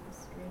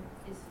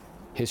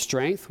 His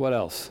strength. What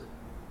else?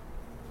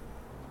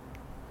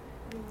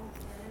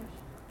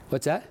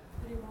 What's that?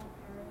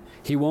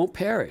 He won't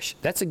perish.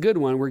 That's a good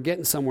one. We're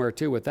getting somewhere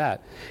too with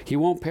that. He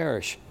won't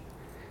perish.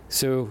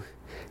 So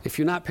if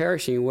you're not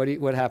perishing,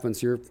 what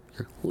happens? You're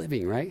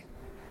living, right?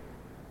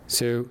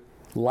 So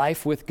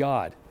life with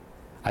God.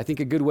 I think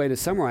a good way to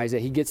summarize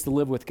it, he gets to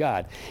live with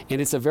God. And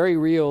it's a very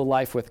real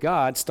life with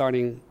God,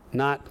 starting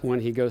not when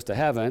he goes to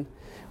heaven,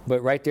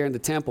 but right there in the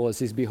temple as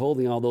he's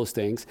beholding all those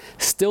things,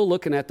 still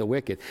looking at the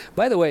wicked.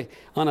 By the way,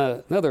 on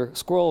another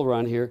scroll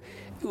run here,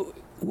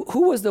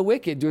 who was the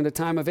wicked during the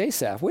time of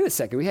Asaph? Wait a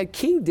second. We had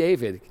King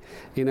David.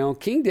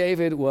 King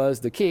David was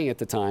the king at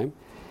the time.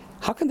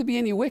 How can there be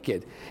any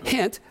wicked?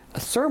 Hint, a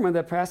sermon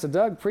that Pastor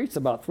Doug preached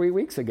about 3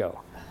 weeks ago.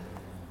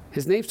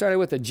 His name started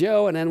with a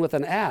Joe and then with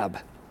an Ab.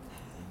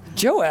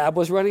 Joab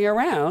was running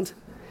around,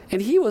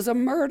 and he was a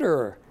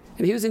murderer.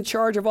 And he was in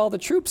charge of all the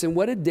troops. And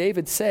what did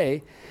David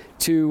say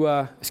to,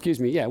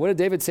 what did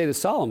David say to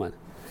Solomon?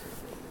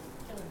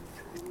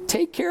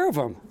 Take care of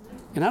him.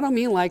 And I don't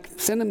mean like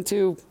send him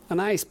to a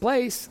nice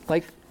place.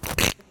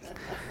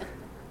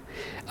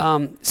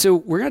 So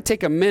we're going to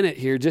take a minute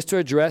here just to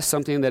address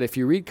something that if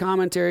you read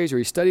commentaries or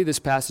you study this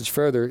passage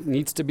further,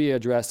 needs to be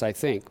addressed, I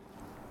think.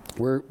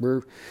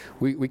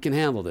 We can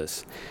handle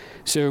this.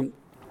 So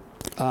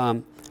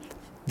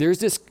there's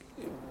this.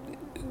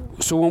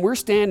 So when we're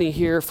standing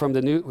here from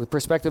the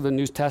perspective of the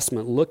New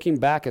Testament, looking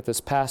back at this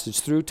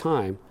passage through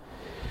time,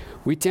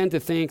 we tend to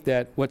think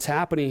that what's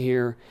happening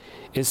here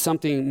is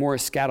something more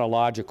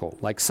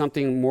eschatological, like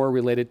something more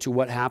related to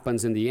what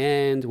happens in the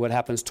end, what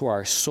happens to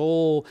our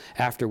soul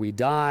after we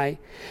die.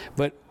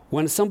 But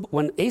when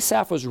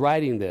Asaph was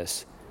writing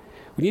this,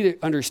 we need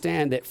to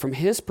understand that from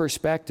his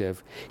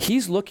perspective,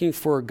 he's looking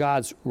for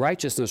God's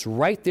righteousness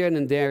right there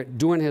and there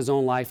during his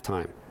own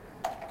lifetime.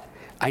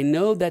 I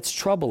know that's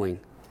troubling,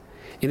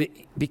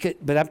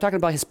 but I'm talking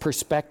about his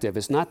perspective.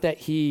 It's not that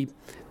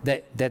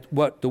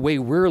the way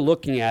we're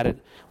looking at it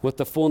with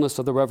the fullness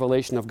of the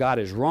revelation of God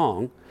is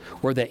wrong,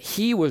 or that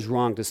he was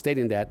wrong to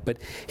stating that, but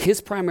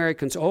his primary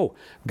concern,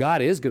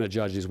 God is going to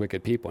judge these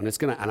wicked people, and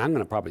I'm going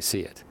to probably see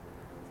it.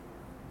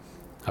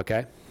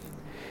 Okay?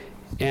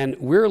 And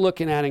we're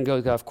looking at it and go,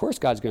 of course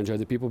God's going to judge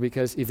the people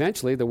because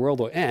eventually the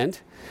world will end.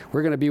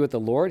 We're going to be with the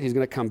Lord. He's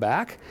going to come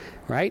back,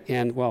 right?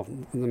 And, let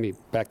me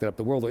back that up.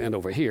 The world will end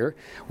over here.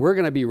 We're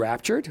going to be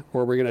raptured,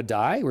 or we're going to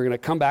die. We're going to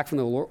come back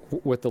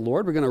with the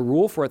Lord. We're going to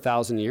rule for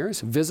 1,000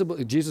 years.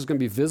 Jesus is going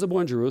to be visible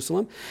in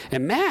Jerusalem.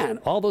 And man,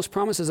 all those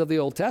promises of the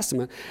Old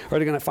Testament, are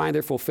they going to find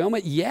their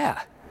fulfillment?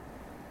 Yeah,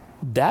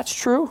 that's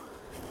true.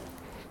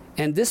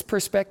 And this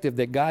perspective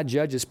that God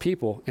judges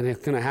people and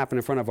it's going to happen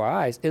in front of our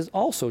eyes is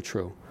also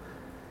true.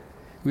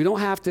 We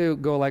don't have to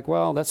go like,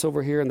 that's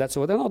over here and that's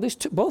over there. No,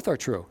 both are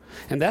true.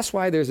 And that's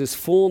why there's this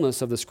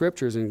fullness of the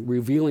scriptures and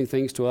revealing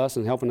things to us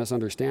and helping us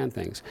understand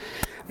things.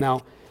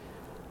 Now,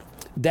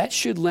 that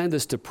should lend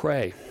us to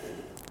pray.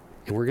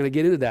 And we're going to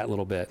get into that a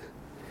little bit.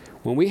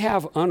 When we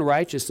have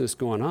unrighteousness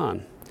going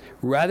on,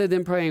 rather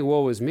than praying,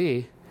 woe is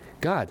me,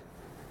 God,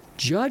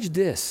 judge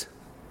this.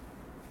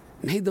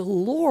 May the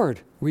Lord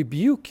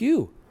rebuke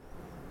you.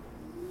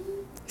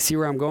 See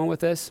where I'm going with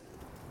this?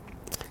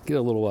 Get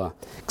a little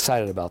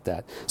excited about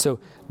that. So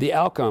the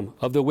outcome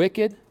of the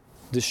wicked,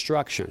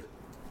 destruction.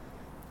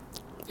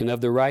 And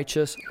of the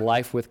righteous,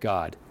 life with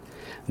God.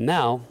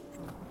 Now,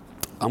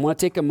 I'm going to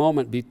take a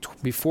moment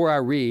before I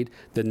read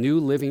the New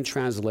Living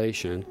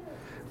Translation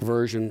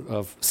version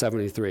of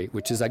 73,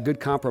 which is a good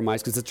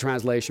compromise because it's a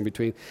translation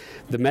between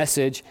the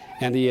Message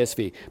and the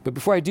ESV. But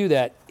before I do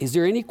that, is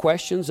there any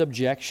questions,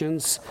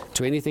 objections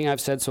to anything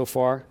I've said so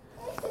far?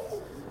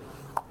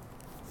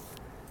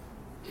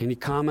 Any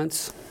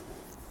comments?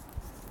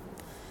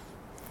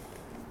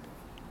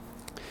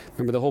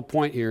 Remember, the whole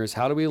point here is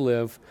how do we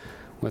live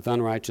with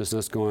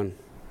unrighteousness going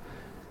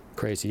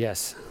crazy?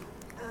 Yes.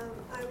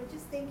 I was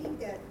just thinking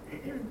that,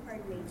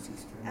 pardon me,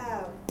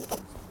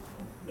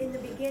 in the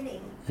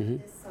beginning of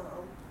Mhm. this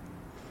psalm,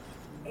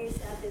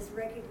 Asaph is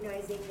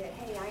recognizing that,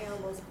 hey, I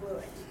almost blew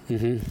it.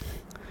 Mm-hmm.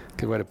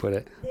 Good way to put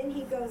it. Then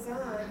he goes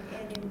on,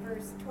 and in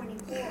verse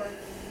 24,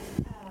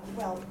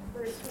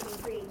 verse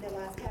 23, the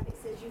last half, it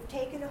says, you've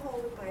taken a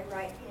hold of my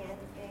right hand,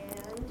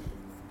 and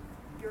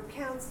your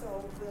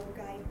counsel will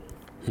guide me.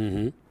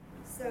 Mm-hmm.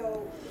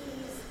 So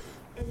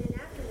and then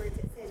afterwards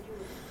it says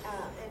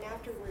and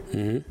afterwards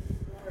Mhm.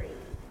 glory.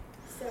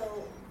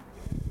 So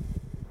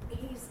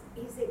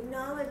he's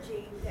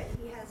acknowledging that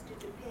he has to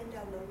depend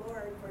on the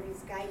Lord for his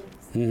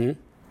guidance Mm-hmm.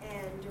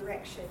 and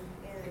direction,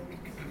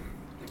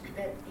 and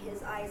that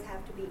his eyes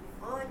have to be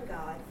on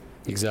God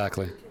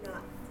Exactly. to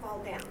not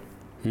fall down.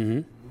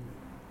 Mm-hmm.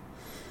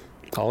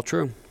 All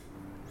true.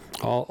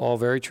 All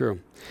very true.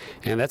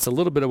 And that's a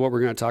little bit of what we're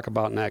going to talk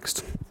about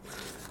next.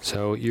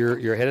 So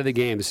you're ahead of the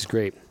game. This is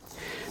great.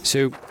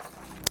 So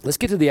let's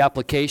get to the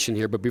application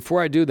here. But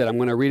before I do that, I'm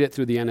going to read it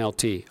through the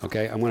NLT.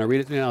 Okay? I'm going to read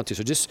it through the NLT.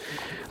 So just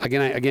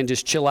again,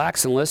 just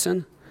chillax and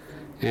listen,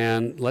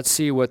 and let's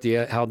see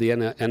how the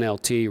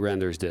NLT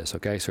renders this.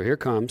 Okay? So here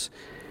comes.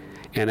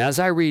 And as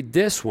I read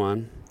this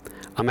one,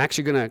 I'm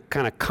actually going to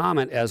kind of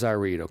comment as I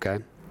read. Okay?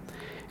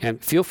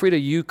 And feel free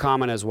to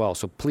comment as well.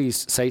 So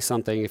please say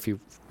something if you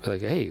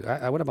like. Hey,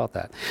 what about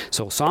that?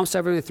 So Psalm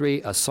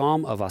 73, a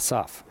psalm of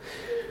Asaph.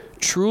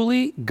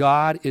 Truly,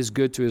 God is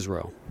good to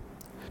Israel,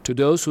 to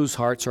those whose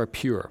hearts are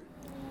pure.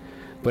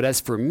 But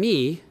as for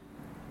me,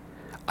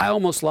 I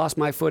almost lost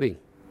my footing.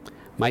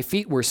 My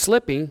feet were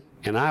slipping,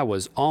 and I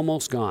was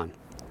almost gone.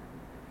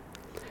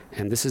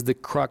 And this is the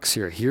crux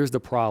here. Here's the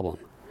problem.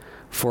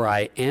 For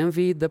I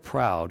envied the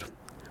proud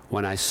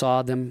when I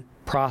saw them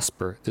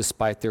prosper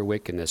despite their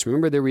wickedness.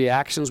 Remember the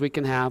reactions we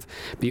can have,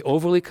 be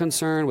overly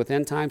concerned with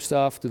end time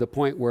stuff to the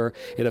point where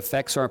it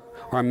affects our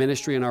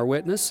ministry and our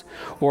witness,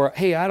 or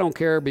hey, I don't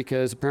care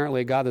because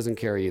apparently God doesn't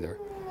care either.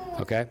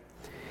 Okay?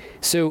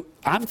 So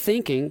I'm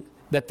thinking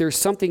that there's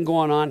something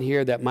going on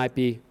here that might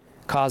be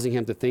causing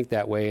him to think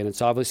that way, and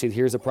it's obviously,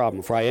 here's the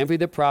problem. For I envied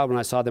the proud when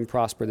I saw them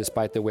prosper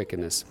despite their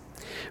wickedness.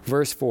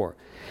 Verse 4.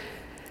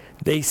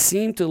 They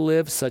seem to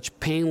live such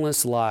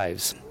painless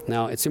lives.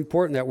 Now, it's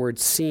important that word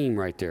seem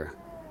right there.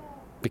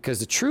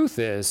 Because the truth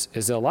is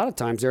that a lot of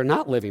times they're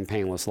not living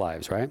painless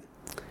lives, right?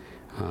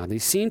 They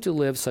seem to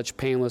live such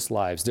painless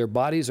lives. Their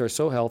bodies are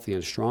so healthy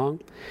and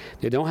strong.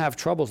 They don't have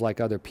troubles like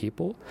other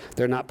people.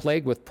 They're not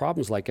plagued with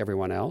problems like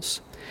everyone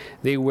else.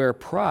 They wear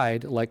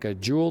pride like a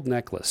jeweled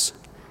necklace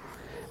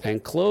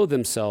and clothe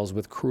themselves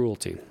with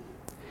cruelty.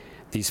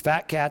 These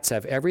fat cats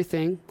have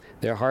everything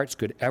their hearts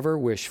could ever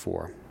wish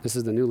for. This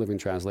is the New Living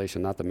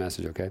Translation, not the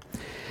Message, okay?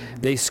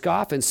 They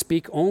scoff and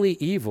speak only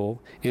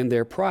evil in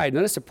their pride.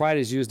 Notice the pride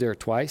is used there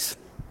twice.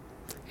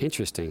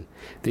 Interesting.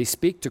 They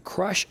speak to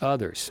crush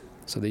others.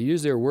 So they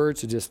use their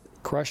words to just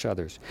crush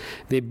others.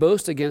 They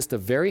boast against the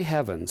very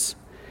heavens,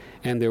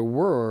 and their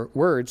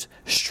words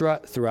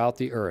strut throughout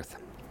the earth.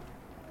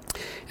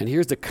 And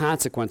here's the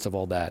consequence of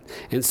all that.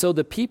 And so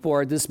the people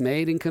are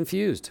dismayed and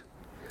confused.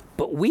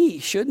 But we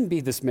shouldn't be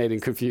dismayed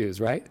and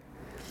confused, right?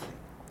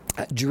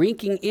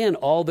 Drinking in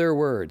all their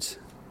words.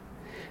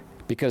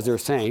 Because they're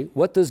saying,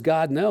 what does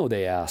God know,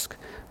 they ask.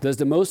 Does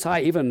the Most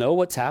High even know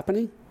what's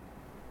happening?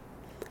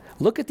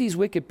 Look at these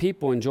wicked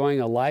people enjoying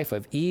a life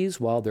of ease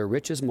while their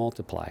riches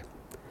multiply.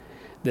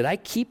 Did I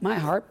keep my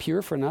heart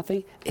pure for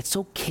nothing? It's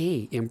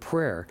okay in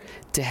prayer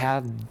to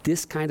have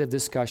this kind of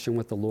discussion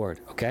with the Lord,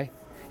 okay?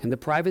 In the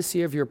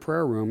privacy of your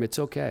prayer room, it's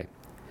okay.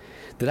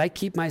 Did I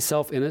keep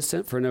myself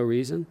innocent for no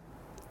reason?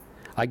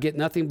 I get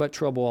nothing but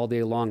trouble all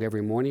day long.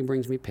 Every morning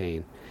brings me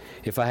pain.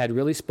 If I had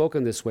really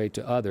spoken this way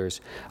to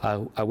others,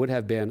 I would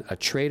have been a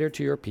traitor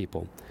to your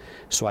people.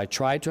 So I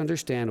tried to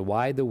understand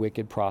why the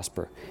wicked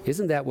prosper.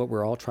 Isn't that what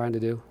we're all trying to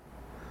do?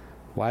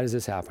 Why is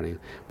this happening?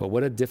 But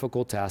what a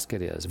difficult task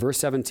it is. Verse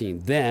 17,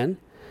 then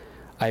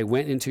I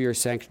went into your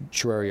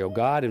sanctuary, O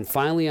God, and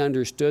finally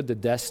understood the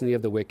destiny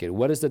of the wicked.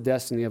 What is the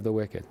destiny of the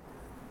wicked?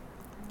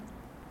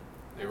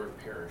 They were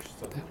perished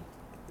suddenly.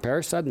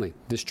 Perish suddenly,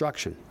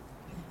 destruction.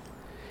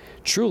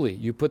 Truly,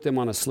 you put them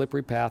on a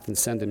slippery path and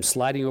send them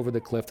sliding over the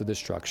cliff of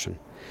destruction.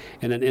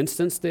 In an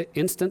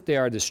instant they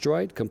are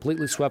destroyed,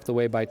 completely swept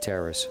away by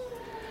terrorists.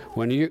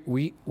 When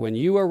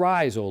you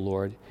arise, O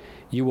Lord,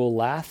 you will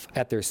laugh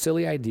at their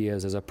silly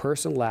ideas as a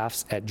person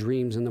laughs at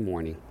dreams in the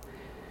morning.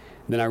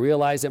 Then I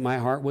realized that my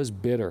heart was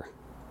bitter,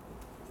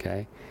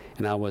 okay?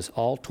 And I was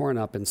all torn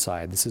up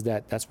inside.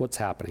 That's what's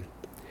happening.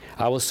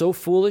 I was so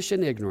foolish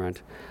and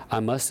ignorant,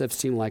 I must have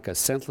seemed like a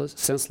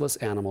senseless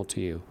animal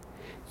to you.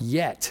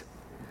 Yet,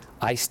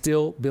 I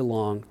still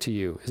belong to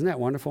you. Isn't that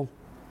wonderful?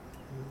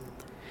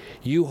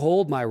 You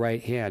hold my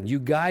right hand. You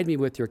guide me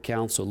with your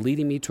counsel,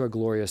 leading me to a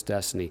glorious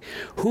destiny.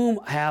 Whom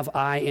have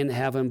I in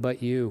heaven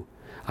but you?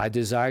 I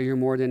desire you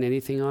more than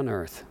anything on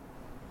earth.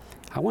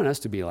 I want us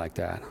to be like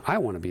that. I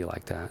want to be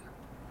like that.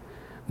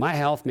 My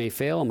health may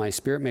fail and my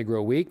spirit may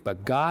grow weak,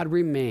 but God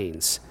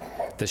remains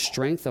the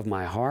strength of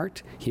my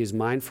heart. He is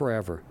mine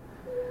forever.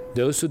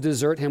 Those who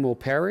desert him will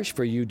perish,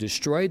 for you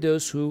destroy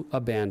those who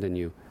abandon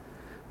you.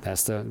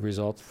 That's the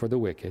result for the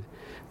wicked.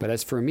 But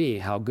as for me,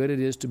 how good it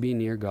is to be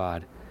near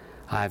God.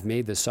 I have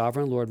made the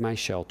sovereign Lord my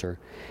shelter,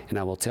 and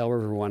I will tell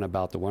everyone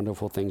about the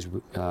wonderful things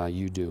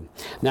you do.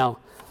 Now,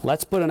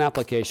 let's put an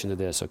application to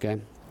this,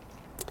 okay?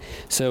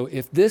 So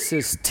if this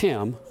is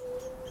Tim's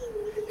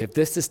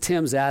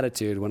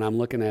attitude when I'm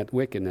looking at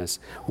wickedness,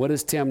 what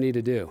does Tim need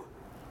to do?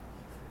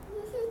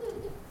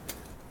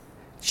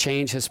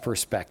 Change his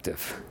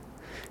perspective.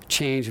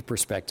 Change your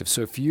perspective.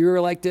 So if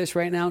you're like this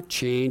right now,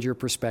 change your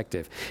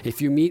perspective.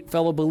 If you meet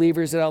fellow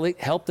believers at Elite,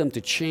 help them to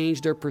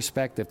change their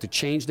perspective, to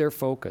change their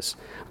focus.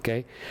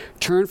 Okay?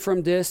 Turn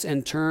from this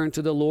and turn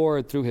to the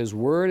Lord through his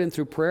word and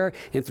through prayer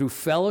and through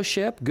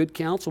fellowship, good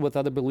counsel with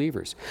other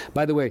believers.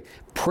 By the way,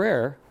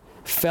 prayer,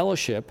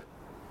 fellowship,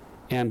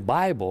 and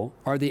Bible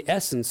are the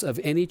essence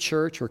of any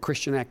church or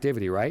Christian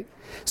activity, right?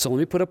 So let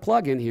me put a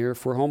plug in here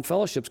for home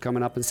fellowships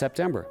coming up in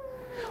September.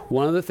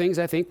 One of the things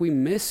I think we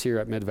miss here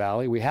at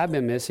Mid-Valley, we have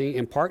been missing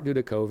in part due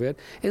to COVID,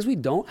 is we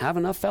don't have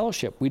enough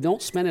fellowship. We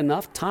don't spend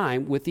enough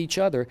time with each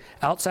other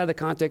outside the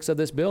context of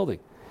this building.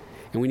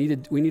 And we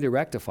need to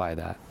rectify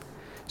that.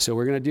 So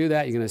we're going to do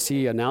that. You're going to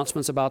see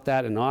announcements about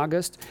that in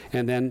August,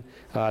 and then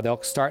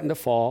they'll start in the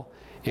fall.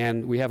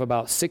 And we have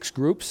about 6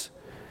 groups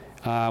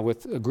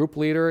with a group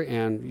leader,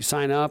 and you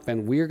sign up,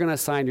 and we're going to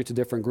assign you to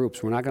different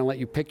groups. We're not going to let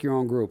you pick your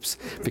own groups,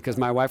 because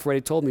my wife already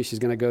told me she's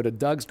going to go to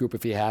Doug's group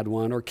if he had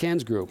one, or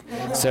Ken's group.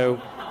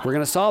 So we're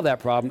going to solve that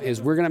problem,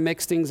 is we're going to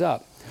mix things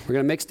up. We're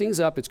going to mix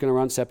things up. It's going to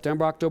run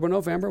September, October,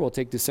 November. We'll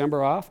take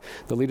December off.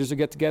 The leaders will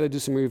get together, do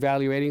some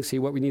reevaluating, see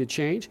what we need to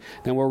change.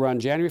 Then we'll run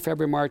January,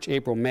 February, March,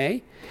 April,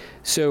 May.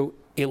 So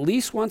at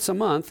least once a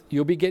month,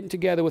 you'll be getting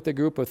together with a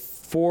group of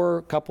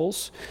 4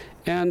 couples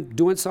and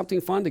doing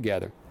something fun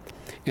together.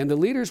 And the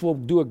leaders will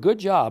do a good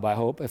job, I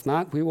hope. If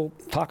not, we will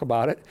talk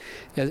about it,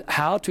 as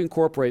how to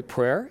incorporate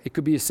prayer. It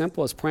could be as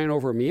simple as praying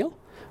over a meal,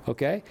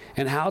 okay?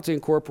 And how to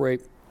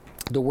incorporate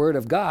the Word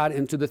of God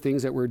into the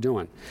things that we're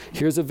doing.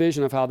 Here's a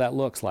vision of how that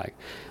looks like.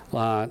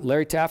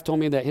 Larry Taft told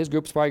me that his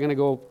group's probably going to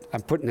go,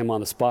 I'm putting him on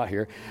the spot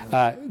here,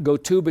 go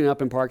tubing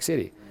up in Park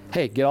City.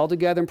 Hey, get all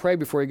together and pray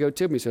before you go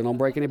tubing so you don't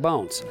break any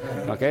bones.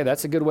 Okay,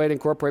 that's a good way to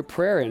incorporate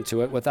prayer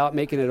into it without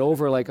making it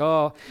over like,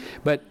 oh.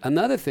 But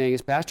another thing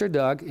is Pastor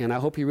Doug, and I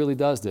hope he really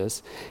does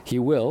this, he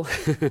will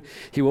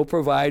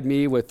provide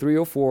me with 3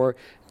 or 4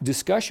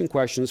 discussion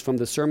questions from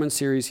the sermon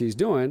series he's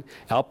doing.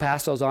 I'll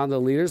pass those on to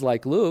the leaders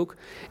like Luke,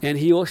 and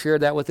he will share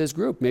that with his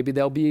group. Maybe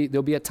there'll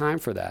be a time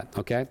for that,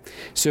 okay?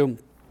 So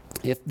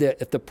if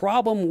the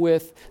problem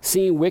with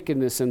seeing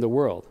wickedness in the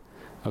world,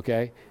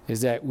 okay, is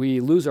that we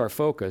lose our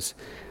focus,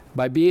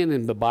 by being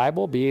in the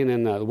Bible, being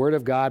in the Word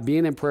of God,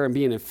 being in prayer, and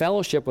being in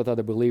fellowship with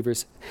other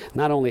believers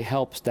not only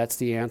helps, that's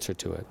the answer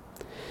to it.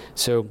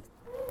 So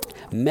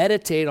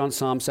meditate on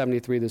Psalm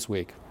 73 this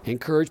week.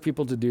 Encourage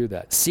people to do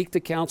that. Seek the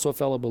counsel of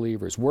fellow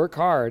believers. Work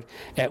hard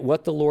at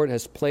what the Lord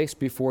has placed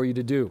before you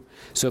to do.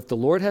 So if the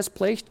Lord has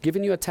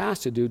given you a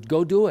task to do,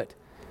 go do it.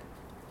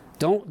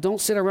 Don't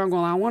sit around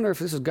going, I wonder if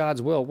this is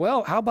God's will.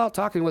 Well, how about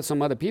talking with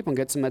some other people and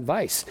get some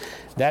advice?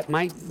 That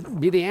might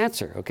be the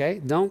answer, okay?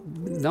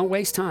 Don't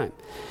waste time.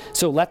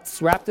 So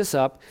let's wrap this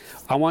up.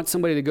 I want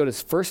somebody to go to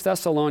 1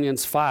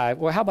 Thessalonians 5.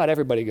 Well, how about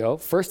everybody go?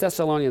 1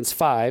 Thessalonians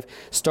 5,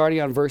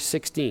 starting on verse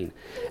 16.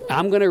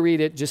 I'm going to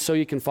read it just so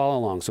you can follow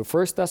along. So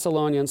 1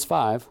 Thessalonians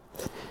 5,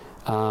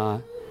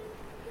 and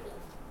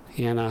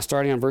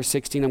starting on verse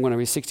 16, I'm going to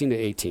read 16 to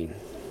 18.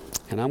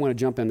 And I'm going to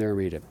jump in there and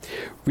read it.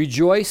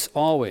 Rejoice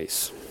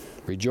always.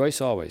 Rejoice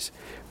always.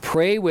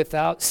 Pray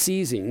without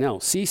ceasing. No,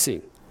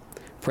 ceasing.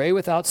 Pray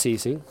without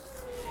ceasing.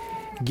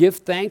 Give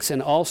thanks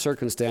in all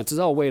circumstances.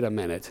 Oh, wait a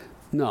minute.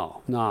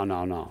 No.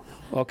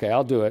 Okay,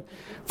 I'll do it.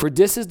 For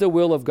this is the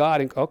will of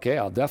God. Okay,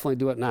 I'll definitely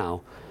do it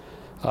now.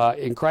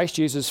 In Christ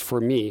Jesus for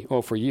me.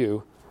 Oh, for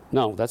you.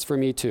 No, that's for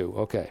me too.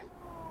 Okay.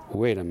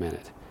 Wait a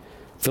minute.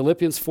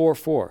 Philippians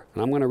 4:4,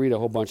 and I'm going to read a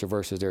whole bunch of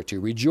verses there too.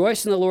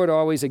 Rejoice in the Lord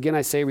always. Again,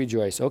 I say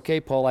rejoice. Okay,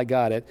 Paul, I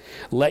got it.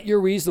 Let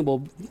your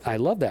I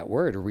love that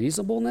word,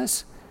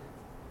 reasonableness.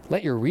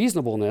 Let your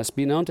reasonableness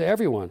be known to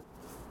everyone,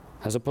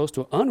 as opposed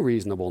to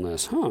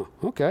unreasonableness.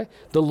 Okay.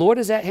 The Lord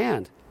is at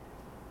hand.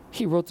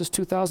 He wrote this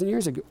 2,000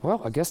 years ago.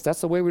 Well, I guess that's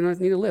the way we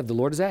need to live. The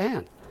Lord is at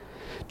hand.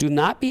 Do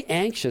not be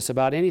anxious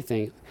about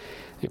anything.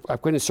 I'm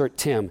going to insert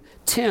Tim.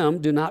 Tim,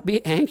 do not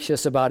be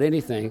anxious about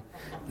anything.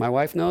 My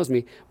wife knows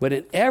me. But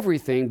in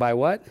everything, by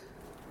what?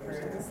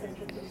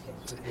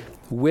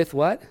 With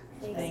what?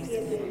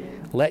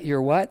 Thanksgiving. Let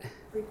your what?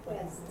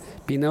 Requests.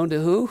 Be known to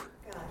who?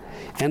 God.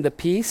 And the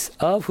peace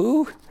of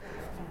who?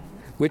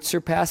 Which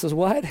surpasses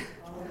what?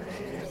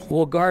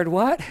 Will guard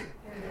what?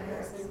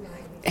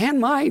 And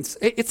minds.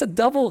 It's a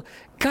double.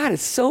 God,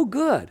 it's so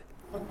good.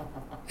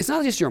 It's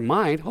not just your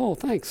mind. Oh,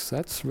 thanks.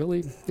 That's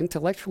really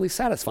intellectually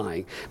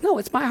satisfying. No,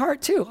 it's my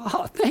heart too.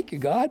 Oh, thank you,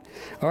 God.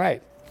 All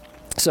right.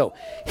 So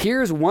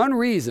here's one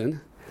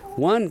reason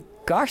one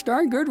gosh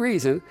darn good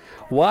reason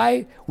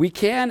why we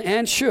can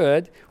and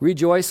should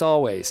rejoice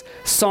always.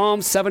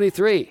 Psalm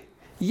 73.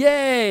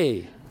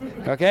 Yay!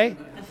 Okay?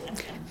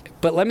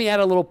 But let me add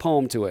a little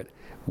poem to it.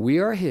 We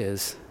are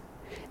his,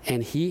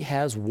 and he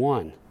has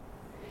won,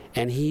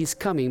 and he's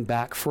coming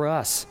back for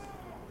us.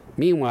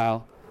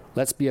 Meanwhile,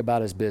 let's be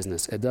about his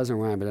business. It doesn't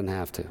rhyme, it doesn't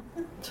have to.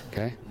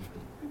 Okay?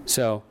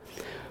 So,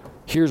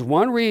 here's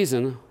one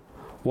reason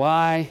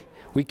why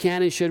we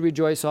can and should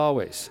rejoice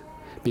always.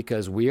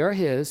 Because we are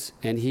his,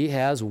 and he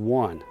has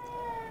won.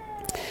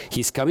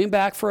 He's coming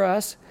back for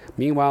us.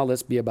 Meanwhile,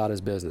 let's be about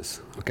his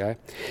business. Okay?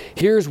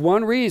 Here's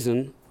one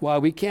reason why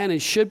we can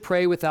and should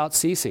pray without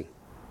ceasing.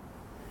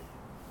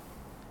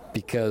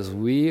 Because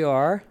we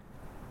are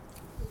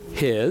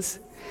his.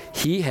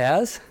 He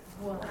has.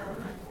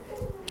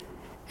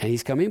 And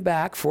he's coming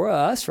back for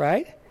us,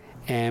 right?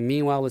 And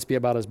meanwhile, let's be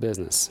about his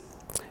business.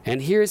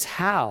 And here's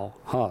how.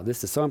 Oh,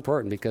 this is so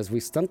important because we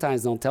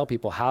sometimes don't tell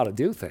people how to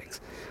do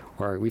things.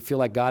 Or we feel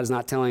like God is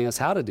not telling us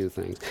how to do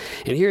things.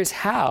 And here's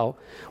how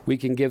we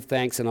can give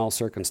thanks in all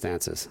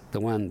circumstances. The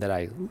one that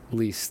I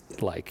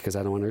least like because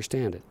I don't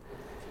understand it.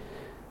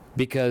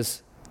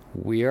 Because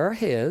we are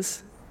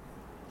his,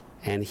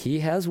 and he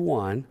has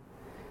won,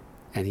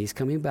 and he's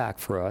coming back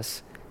for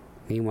us.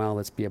 Meanwhile,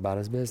 let's be about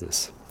his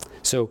business.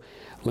 So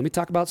let me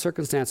talk about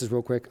circumstances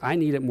real quick. I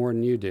need it more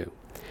than you do.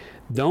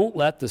 Don't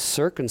let the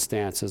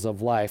circumstances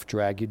of life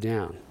drag you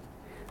down.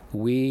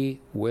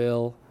 We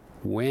will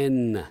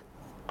win.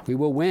 We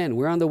will win.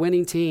 We're on the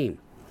winning team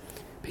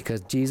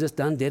because Jesus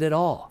done did it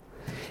all.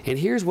 And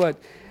here's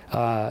what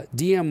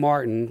D.M.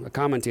 Martin, a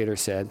commentator,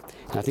 said,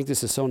 and I think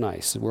this is so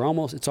nice.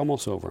 It's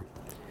almost over.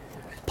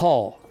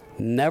 Paul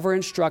never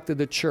instructed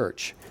the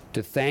church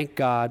to thank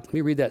God. Let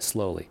me read that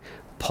slowly.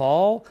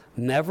 Paul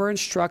never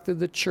instructed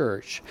the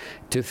church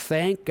to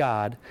thank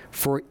God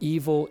for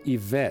evil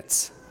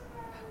events.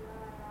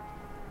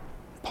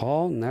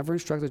 Paul never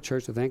instructed the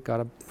church to thank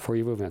God for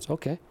evil events.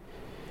 Okay.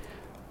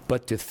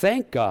 But to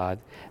thank God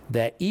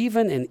that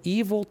even in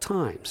evil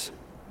times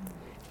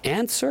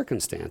and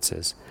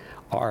circumstances,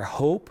 our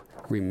hope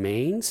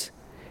remains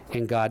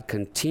and God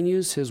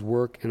continues his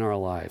work in our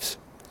lives.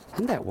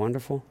 Isn't that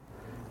wonderful?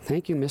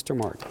 Thank you, Mr.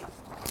 Martin.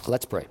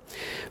 Let's pray.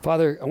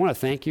 Father, I want to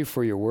thank you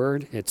for your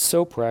word. It's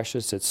so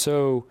precious. It's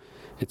so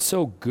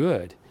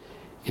good.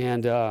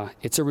 And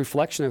it's a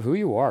reflection of who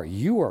you are.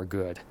 You are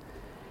good.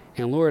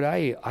 And Lord,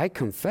 I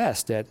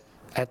confess that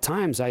at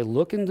times I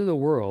look into the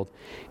world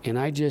and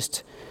I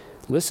just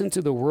listen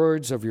to the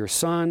words of your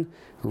Son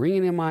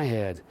ringing in my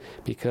head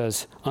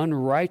because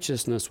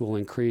unrighteousness will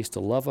increase,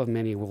 the love of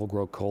many will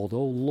grow cold.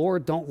 Oh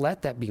Lord, don't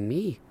let that be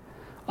me.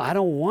 I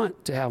don't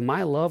want to have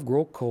my love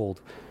grow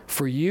cold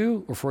for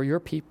you or for your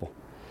people.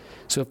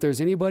 So if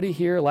there's anybody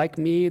here like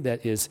me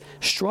that is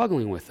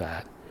struggling with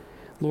that,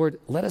 Lord,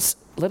 let us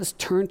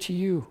turn to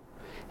you.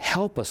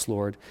 Help us,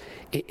 Lord.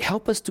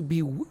 Help us to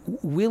be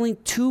willing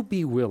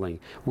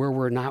where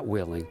we're not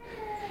willing.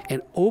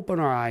 And open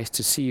our eyes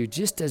to see you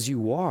just as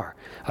you are,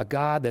 a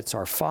God that's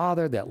our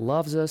Father, that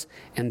loves us,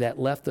 and that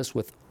left us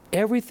with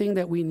everything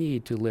that we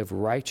need to live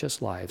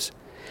righteous lives.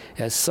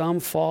 As some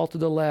fall to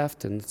the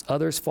left and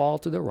others fall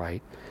to the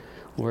right,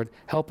 Lord,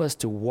 help us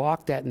to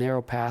walk that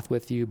narrow path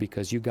with you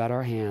because you got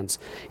our hands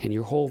and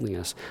you're holding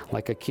us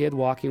like a kid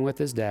walking with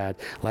his dad,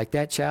 like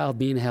that child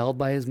being held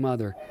by his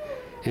mother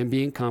and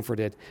being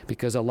comforted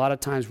because a lot of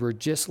times we're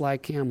just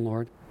like him,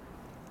 Lord.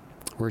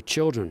 We're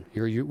children.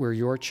 We're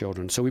your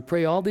children. So we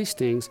pray all these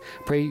things.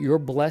 Pray your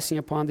blessing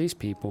upon these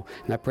people.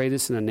 And I pray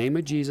this in the name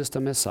of Jesus, the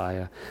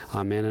Messiah.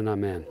 Amen and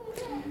amen.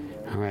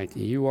 All right.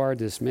 You are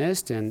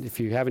dismissed. And if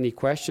you have any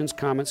questions,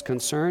 comments,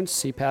 concerns,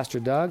 see Pastor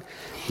Doug.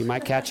 You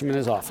might catch him in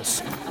his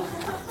office.